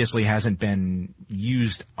obviously hasn't been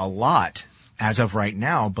used a lot as of right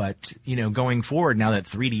now, but, going forward, now that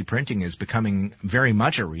 3D printing is becoming very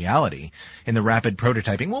much a reality in the rapid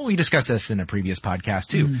prototyping, well, we discussed this in a previous podcast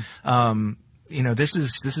too. This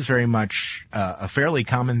is very much a fairly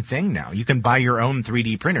common thing now. You can buy your own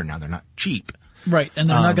 3D printer now. They're not cheap. Right, and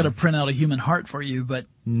they're not going to print out a human heart for you, but...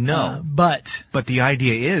 No. But the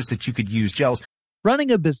idea is that you could use gels.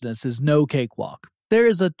 Running a business is no cakewalk. There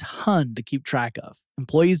is a ton to keep track of.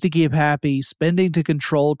 Employees to keep happy, spending to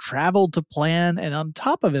control, travel to plan, and on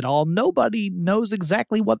top of it all, nobody knows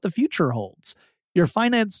exactly what the future holds. Your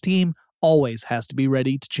finance team always has to be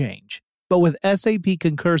ready to change. But with SAP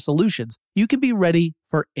Concur Solutions, you can be ready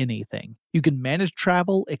for anything. You can manage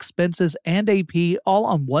travel, expenses, and AP all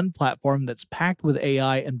on one platform that's packed with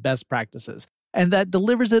AI and best practices, and that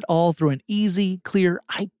delivers it all through an easy, clear,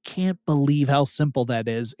 I can't believe how simple that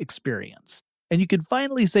is experience. And you can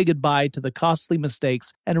finally say goodbye to the costly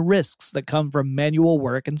mistakes and risks that come from manual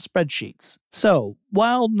work and spreadsheets. So,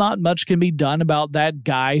 while not much can be done about that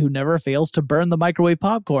guy who never fails to burn the microwave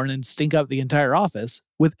popcorn and stink up the entire office,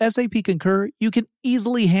 with SAP Concur, you can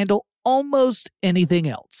easily handle almost anything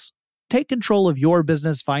else. Take control of your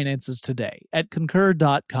business finances today at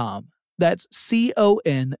Concur.com. That's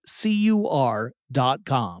CONCUR.com.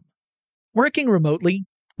 Working remotely,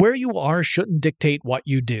 where you are shouldn't dictate what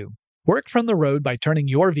you do. Work from the road by turning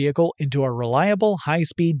your vehicle into a reliable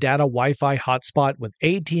high-speed data Wi-Fi hotspot with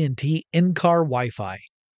AT&T in-car Wi-Fi.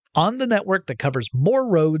 On the network that covers more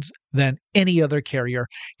roads than any other carrier,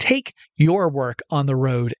 take your work on the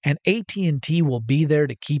road and AT&T will be there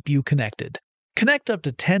to keep you connected. Connect up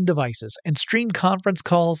to 10 devices and stream conference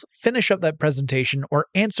calls, finish up that presentation, or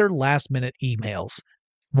answer last-minute emails.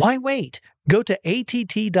 Why wait? Go to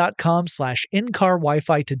att.com/in-car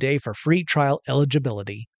Wi-Fi today for free trial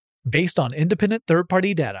eligibility. Based on independent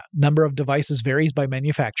third-party data, number of devices varies by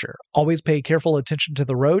manufacturer. Always pay careful attention to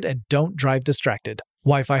the road and don't drive distracted.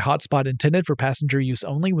 Wi-Fi hotspot intended for passenger use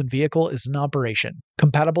only when vehicle is in operation.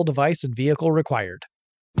 Compatible device and vehicle required.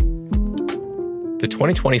 The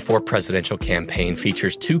 2024 presidential campaign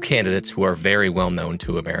features two candidates who are very well known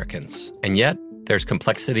to Americans. And yet, there's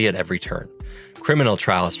complexity at every turn. Criminal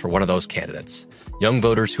trials for one of those candidates. Young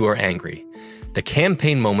voters who are angry. The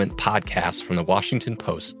Campaign Moment podcast from the Washington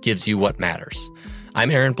Post gives you what matters. I'm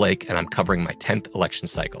Aaron Blake, and I'm covering my 10th election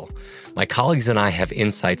cycle. My colleagues and I have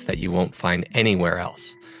insights that you won't find anywhere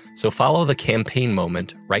else. So follow the Campaign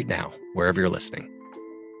Moment right now, wherever you're listening.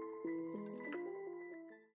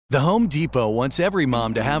 The Home Depot wants every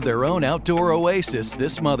mom to have their own outdoor oasis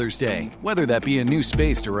this Mother's Day, whether that be a new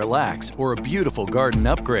space to relax or a beautiful garden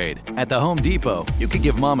upgrade. At the Home Depot, you could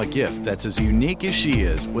give mom a gift that's as unique as she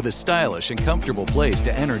is, with a stylish and comfortable place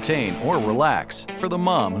to entertain or relax for the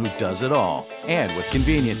mom who does it all. And with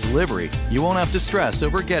convenient delivery, you won't have to stress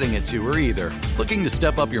over getting it to her either. Looking to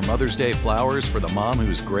step up your Mother's Day flowers for the mom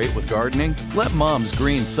who's great with gardening? Let Mom's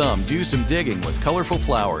Green Thumb do some digging with colorful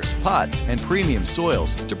flowers, pots, and premium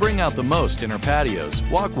soils to bring out the most in her patios,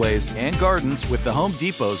 walkways, and gardens with the Home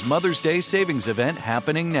Depot's Mother's Day savings event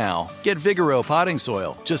happening now. Get Vigoro potting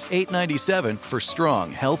soil, just $8.97 for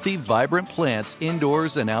strong, healthy, vibrant plants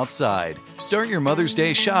indoors and outside. Start your Mother's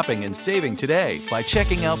Day shopping and saving today by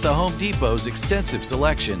checking out the Home Depot's extensive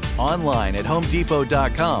selection online at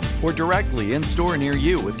HomeDepot.com or directly in store near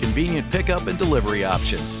you with convenient pickup and delivery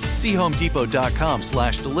options. See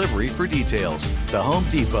HomeDepot.com/delivery for details. The Home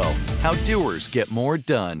Depot, how doers get more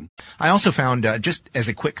done. I also found, just as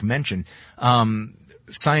a quick mention,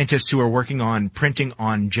 scientists who are working on printing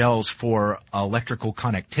on gels for electrical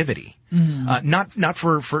connectivity. Mm-hmm. Not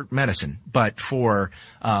for medicine, but for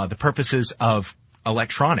the purposes of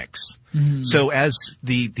electronics. Mm-hmm. So as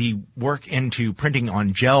the work into printing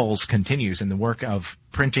on gels continues and the work of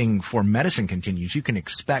printing for medicine continues, you can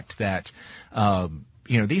expect that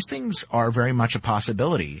these things are very much a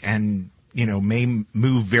possibility and may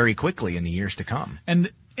move very quickly in the years to come.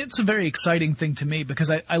 And it's a very exciting thing to me because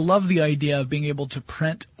I love the idea of being able to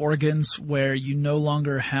print organs where you no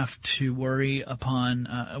longer have to worry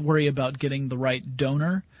about getting the right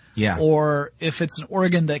donor. Yeah. Or if it's an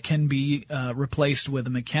organ that can be replaced with a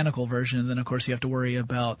mechanical version, then of course you have to worry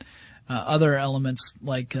about other elements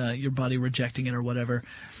like your body rejecting it or whatever.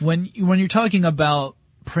 When you're talking about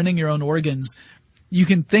printing your own organs, you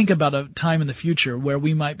can think about a time in the future where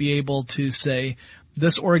we might be able to say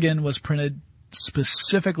this organ was printed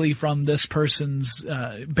specifically from this person's,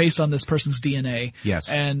 based on this person's DNA. Yes.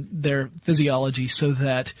 And their physiology, so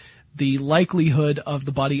that the likelihood of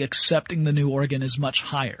the body accepting the new organ is much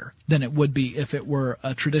higher than it would be if it were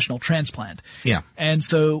a traditional transplant. Yeah. And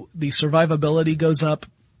so the survivability goes up.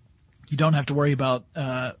 You don't have to worry about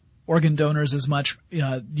organ donors as much.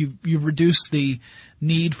 You've reduced the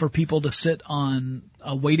need for people to sit on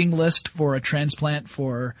a waiting list for a transplant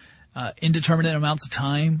for indeterminate amounts of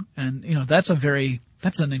time, and that's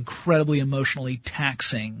an incredibly emotionally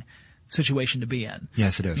taxing situation to be in.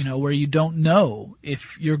 Yes, it is. Where you don't know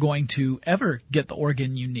if you're going to ever get the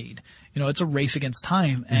organ you need. It's a race against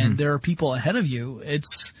time, and there are people ahead of you.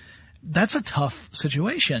 That's a tough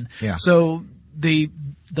situation. Yeah. So the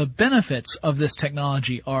benefits of this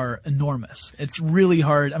technology are enormous. It's really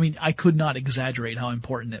hard. I mean, I could not exaggerate how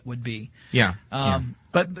important it would be. Yeah.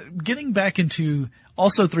 But getting back into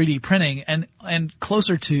also 3D printing and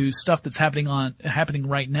closer to stuff that's happening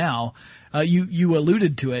right now, you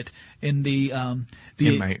alluded to it in in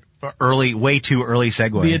my way too early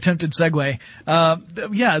segue. The attempted segue.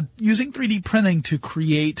 Using 3D printing to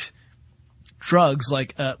create drugs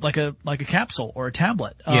like a capsule or a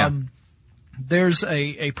tablet. There's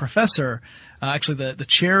a professor, actually the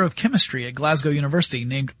chair of chemistry at Glasgow University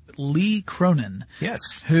named Lee Cronin.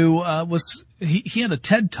 Yes. Who he had a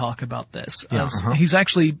TED talk about this. Yeah,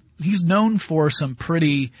 He's known for some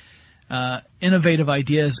pretty innovative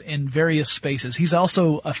ideas in various spaces. He's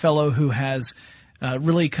also a fellow who has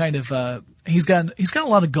really kind of he's got a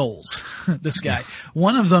lot of goals. This guy. Yeah.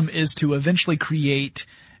 One of them is to eventually create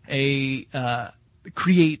a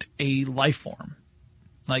life form.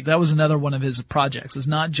 Like that was another one of his projects. It's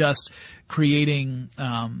not just creating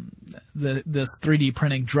this 3D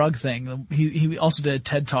printing drug thing. He also did a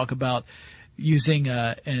TED talk about using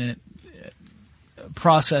a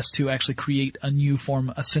process to actually create a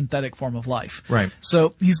synthetic form of life. Right.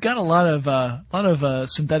 So he's got a lot of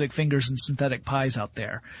synthetic fingers and synthetic pies out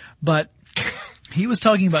there. But he was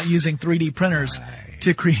talking about using 3D printers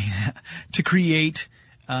to create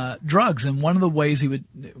drugs, and one of the ways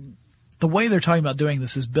the way they're talking about doing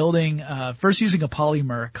this is building, first using a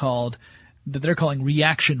polymer that they're calling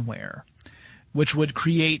reactionware, which would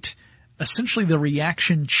create essentially the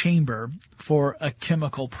reaction chamber for a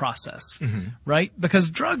chemical process, right?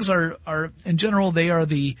 Because drugs are in general, they are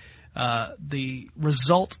the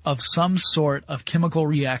result of some sort of chemical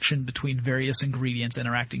reaction between various ingredients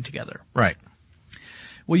interacting together. Right.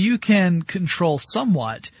 Well, you can control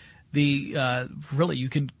somewhat you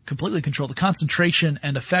can completely control the concentration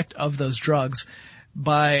and effect of those drugs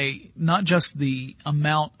by not just the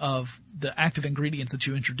amount of the active ingredients that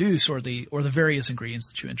you introduce or the various ingredients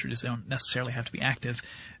that you introduce. They don't necessarily have to be active.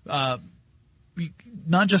 Not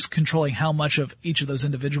just controlling how much of each of those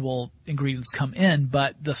individual ingredients come in,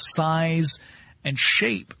 but the size and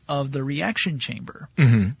shape of the reaction chamber,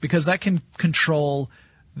 because that can control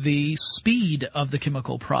the speed of the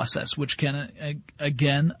chemical process, which can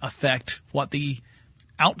again affect what the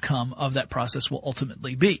outcome of that process will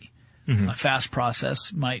ultimately be. A fast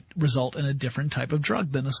process might result in a different type of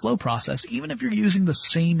drug than a slow process, even if you're using the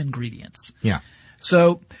same ingredients. Yeah.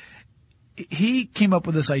 So he came up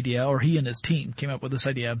with this idea, or he and his team came up with this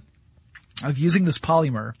idea of using this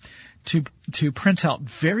polymer to print out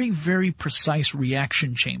very, very precise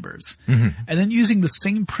reaction chambers. And then using the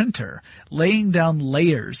same printer, laying down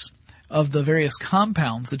layers of the various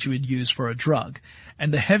compounds that you would use for a drug.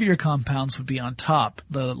 And the heavier compounds would be on top,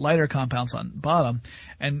 the lighter compounds on bottom.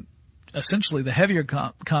 And essentially the heavier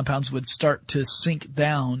compounds would start to sink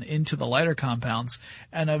down into the lighter compounds,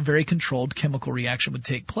 and a very controlled chemical reaction would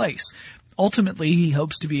take place. Ultimately, he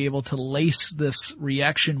hopes to be able to lace this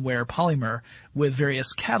reactionware polymer with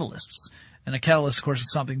various catalysts. And a catalyst, of course,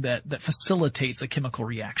 is something that facilitates a chemical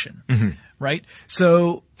reaction, right?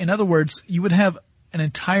 So, in other words, you would have an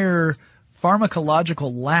entire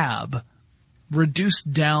pharmacological lab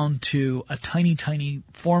reduced down to a tiny, tiny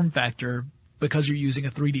form factor because you're using a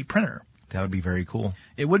 3D printer. That would be very cool.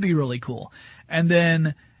 It would be really cool. And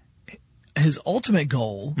then his ultimate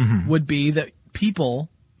goal would be that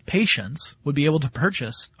patients would be able to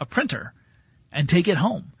purchase a printer and take it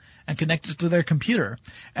home and connect it to their computer.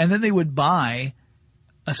 And then they would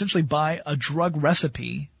essentially buy a drug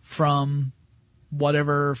recipe from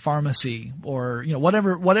whatever pharmacy or,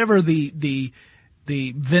 whatever the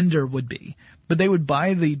vendor would be. But they would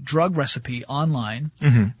buy the drug recipe online,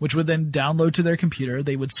 which would then download to their computer.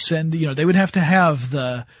 They would send, they would have to have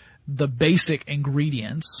the basic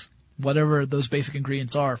ingredients, whatever those basic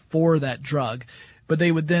ingredients are for that drug. But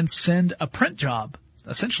they would then send a print job,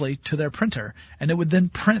 essentially, to their printer, and it would then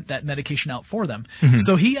print that medication out for them.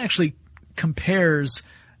 So he actually compares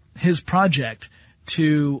his project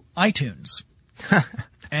to iTunes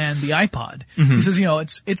and the iPod. He says,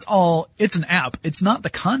 it's an app. It's not the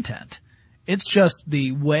content. It's just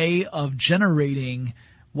the way of generating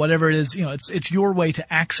whatever it is, it's your way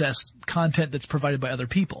to access content that's provided by other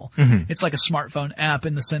people. Mm-hmm. It's like a smartphone app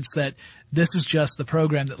in the sense that this is just the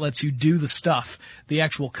program that lets you do the stuff. The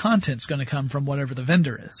actual content's going to come from whatever the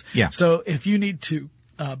vendor is. Yeah. So if you need to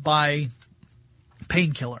buy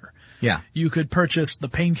painkiller, you could purchase the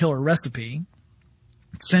painkiller recipe,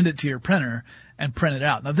 send it to your printer, and print it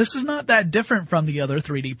out. Now, this is not that different from the other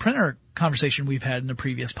 3D printer conversation we've had in a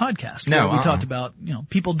previous podcast. No, where we talked about,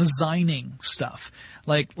 people designing stuff.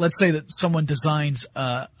 Like, let's say that someone designs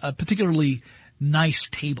a particularly nice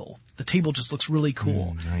table. The table just looks really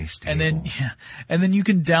cool. Nice table. And then you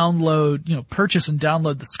can download, purchase and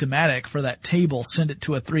download the schematic for that table, send it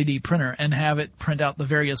to a 3D printer, and have it print out the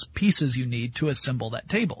various pieces you need to assemble that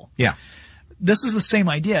table. Yeah. This is the same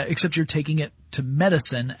idea, except you're taking it to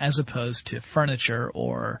medicine as opposed to furniture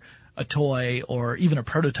or a toy or even a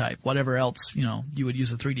prototype, whatever else, you would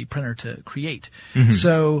use a 3D printer to create. Mm-hmm.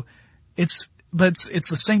 So it's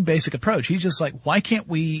the same basic approach. He's just like, why can't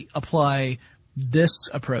we apply this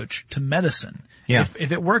approach to medicine? Yeah.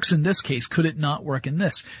 If it works in this case, could it not work in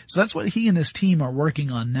this? So that's what he and his team are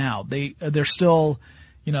working on now. They're still,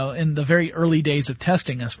 in the very early days of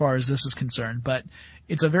testing as far as this is concerned, but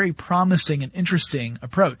it's a very promising and interesting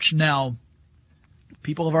approach. Now,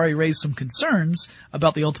 people have already raised some concerns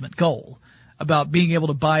about the ultimate goal, about being able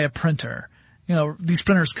to buy a printer. These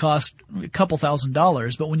printers cost a couple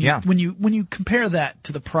 $1,000s, but when you compare that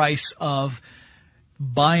to the price of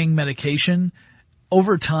buying medication,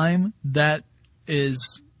 over time, that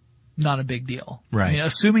is not a big deal. Right.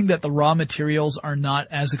 Assuming that the raw materials are not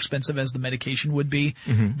as expensive as the medication would be,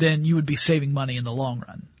 then you would be saving money in the long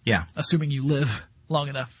run. Yeah. Assuming you live long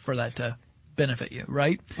enough for that to benefit you,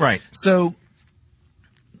 right? Right. So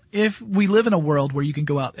if we live in a world where you can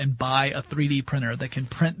go out and buy a 3D printer that can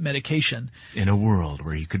print medication. In a world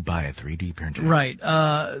where you could buy a 3D printer. Right.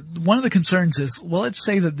 One of the concerns is, well, let's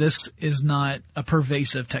say that this is not a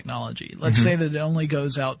pervasive technology. Let's say that it only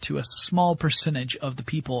goes out to a small percentage of the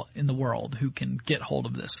people in the world who can get hold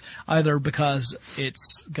of this, either because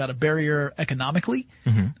it's got a barrier economically,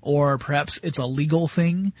 or perhaps it's a legal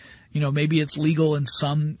thing. Maybe it's legal in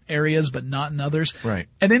some areas, but not in others. Right.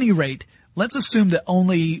 At any rate, let's assume that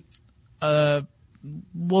only,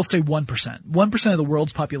 we'll say 1%. 1% of the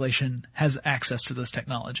world's population has access to this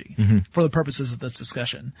technology for the purposes of this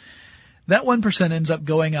discussion. That 1% ends up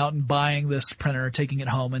going out and buying this printer, taking it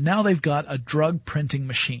home, and now they've got a drug printing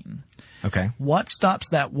machine. Okay. What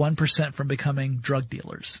stops that 1% from becoming drug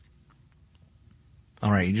dealers? All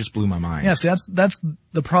right, you just blew my mind. Yeah, see, that's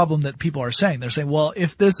the problem that people are saying. They're saying, well,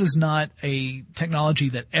 if this is not a technology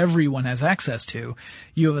that everyone has access to,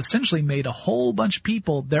 you have essentially made a whole bunch of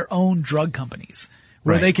people their own drug companies,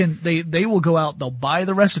 where they will go out, they'll buy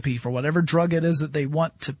the recipe for whatever drug it is that they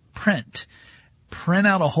want to print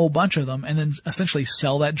out a whole bunch of them, and then essentially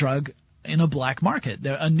sell that drug in a black market.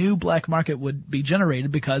 A new black market would be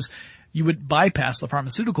generated because you would bypass the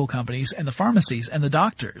pharmaceutical companies and the pharmacies and the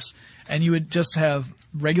doctors, and you would just have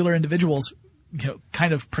regular individuals,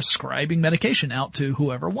 kind of prescribing medication out to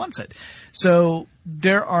whoever wants it. So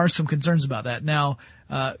there are some concerns about that. Now,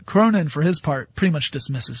 Cronin, for his part, pretty much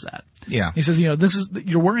dismisses that. Yeah. He says,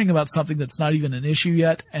 you're worrying about something that's not even an issue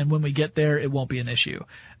yet, and when we get there, it won't be an issue.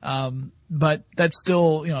 But that's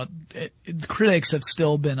still, critics have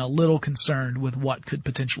still been a little concerned with what could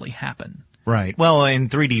potentially happen. Right. Well, in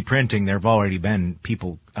 3D printing, there have already been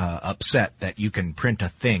people upset that you can print a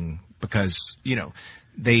thing because,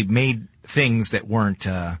 they made things that weren't,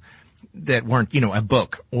 a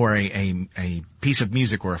book or a piece of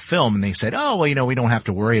music or a film, and they said, oh, well, we don't have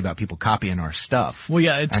to worry about people copying our stuff. Well,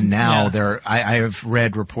 yeah, and now I have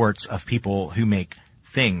read reports of people who make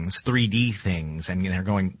things, 3D things, and they're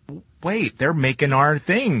going, wait, they're making our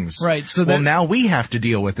things. Right. So now we have to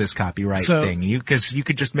deal with this copyright thing, because you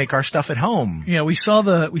could just make our stuff at home. Yeah, we saw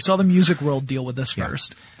the music world deal with this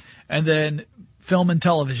first, and then film and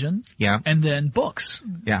television. Yeah. And then books.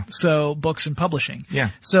 Yeah. So books and publishing. Yeah.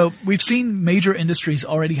 So we've seen major industries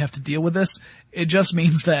already have to deal with this. It just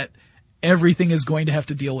means that everything is going to have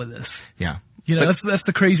to deal with this. Yeah. That's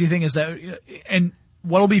the crazy thing is that, and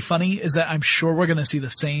what'll be funny is that I'm sure we're going to see the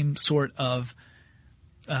same sort of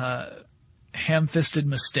ham-fisted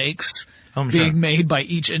mistakes being made by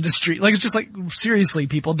each industry. Like, it's just like, seriously,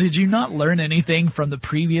 people, did you not learn anything from the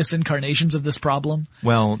previous incarnations of this problem?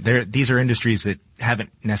 Well, these are industries that haven't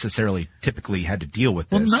necessily typically had to deal with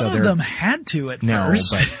this. Well, none of them had to at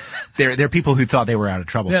first. But they're people who thought they were out of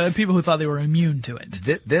trouble. Yeah, they're people who thought they were immune to it.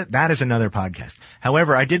 That is another podcast.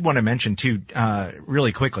 However, I did want to mention too,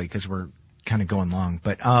 really quickly, because we're kind of going long,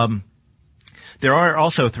 but there are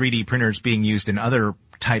also 3D printers being used in other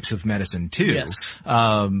types of medicine too. Yes.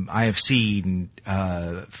 I have seen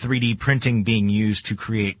 3D printing being used to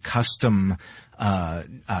create custom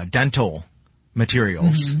dental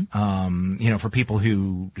materials, for people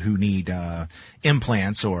who need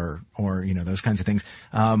implants or those kinds of things.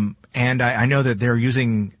 And I know that they're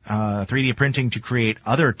using 3D printing to create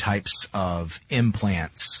other types of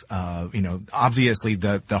implants. Obviously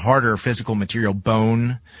the harder physical material,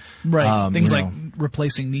 bone. Right. Things like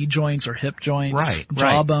replacing knee joints or hip joints,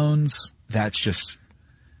 jaw bones. That's just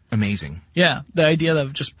amazing. Yeah, the idea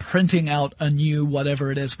of just printing out a new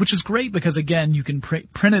whatever it is, which is great because, again, you can print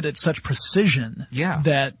it at such precision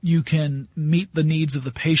that you can meet the needs of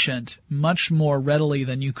the patient much more readily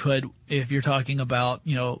than you could if you're talking about,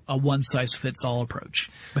 a one-size-fits-all approach,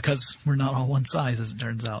 because we're not all one size, as it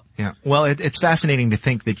turns out. Yeah. Well, it's fascinating to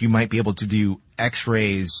think that you might be able to do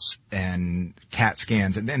X-rays and CAT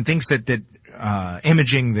scans and things that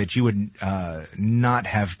imaging that you would not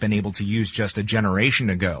have been able to use just a generation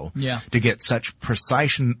ago to get such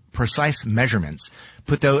precise measurements.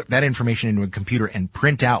 Put that information into a computer and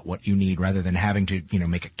print out what you need rather than having to,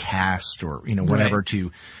 make a cast or, whatever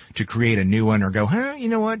to create a new one or go, you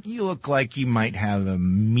know what? You look like you might have a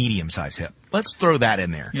medium-sized hip. Let's throw that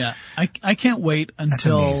in there. Yeah. I can't wait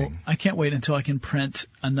until I can print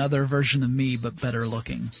another version of me, but better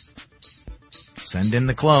looking. Send in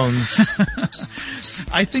the clones.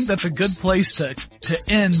 I think that's a good place to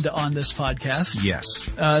end on this podcast.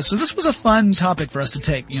 Yes. So this was a fun topic for us to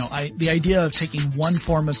take. The idea of taking one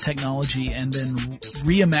form of technology and then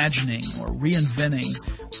reimagining or reinventing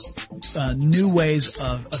new ways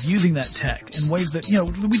of using that tech in ways that,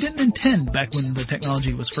 we didn't intend back when the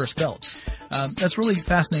technology was first built. That's really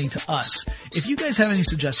fascinating to us. If you guys have any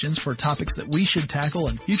suggestions for topics that we should tackle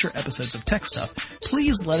in future episodes of Tech Stuff,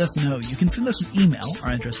 please let us know. You can send us an email.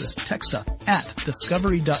 Our address is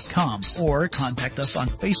techstuff@discovery.com, or contact us on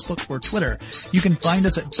Facebook or Twitter. You can find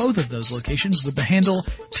us at both of those locations with the handle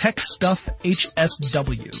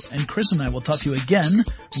TechStuffHSW. And Chris and I will talk to you again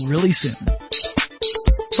really soon.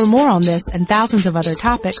 For more on this and thousands of other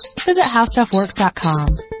topics, visit HowStuffWorks.com.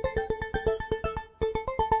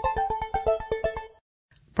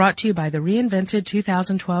 Brought to you by the reinvented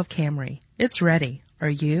 2012 Camry. It's ready. Are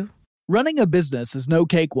you? Running a business is no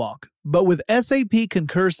cakewalk, but with SAP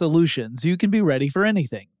Concur Solutions, you can be ready for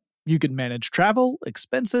anything. You can manage travel,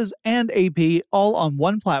 expenses, and AP all on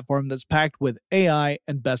one platform that's packed with AI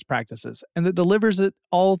and best practices, and that delivers it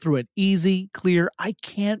all through an easy, clear, I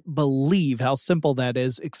can't believe how simple that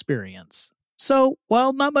is experience. So,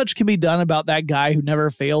 while not much can be done about that guy who never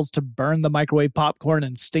fails to burn the microwave popcorn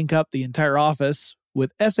and stink up the entire office,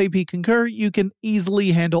 with SAP Concur, you can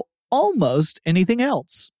easily handle almost anything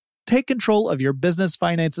else. Take control of your business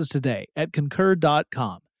finances today at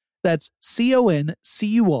Concur.com. That's CONCUR.com.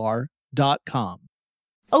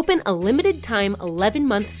 Open a limited-time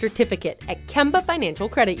 11-month certificate at Kemba Financial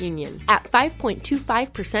Credit Union. At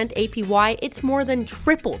 5.25% APY, it's more than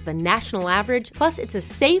triple the national average, plus it's a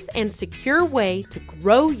safe and secure way to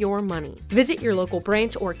grow your money. Visit your local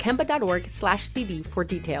branch or kemba.org/cb for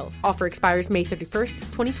details. Offer expires May 31st,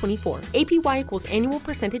 2024. APY equals annual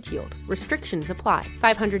percentage yield. Restrictions apply.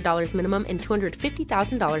 $500 minimum and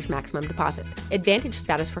 $250,000 maximum deposit. Advantage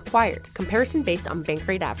status required. Comparison based on bank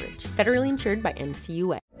rate average. Federally insured by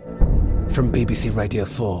NCUA. From BBC Radio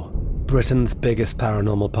 4, Britain's biggest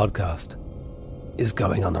paranormal podcast is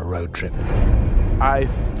going on a road trip. I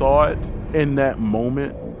thought in that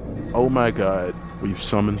moment, oh my God, we've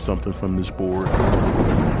summoned something from this board.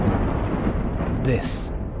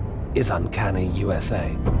 This is Uncanny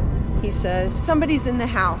USA. He says, somebody's in the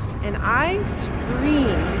house, and I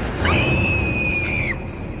screamed.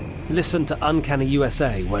 Listen to Uncanny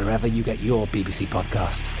USA wherever you get your BBC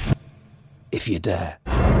podcasts, if you dare.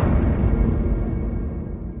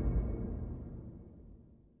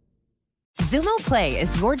 Xumo Play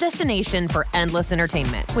is your destination for endless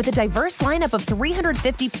entertainment. With a diverse lineup of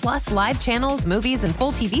 350-plus live channels, movies, and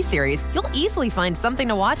full TV series, you'll easily find something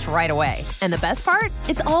to watch right away. And the best part?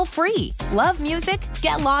 It's all free. Love music?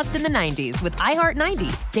 Get lost in the 90s with iHeart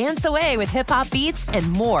 90s, dance away with hip-hop beats,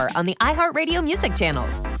 and more on the iHeartRadio music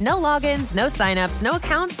channels. No logins, no signups, no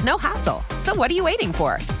accounts, no hassle. So what are you waiting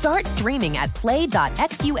for? Start streaming at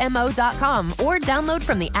play.xumo.com or download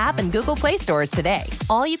from the app and Google Play stores today.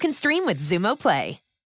 All you can stream with Xumo Play.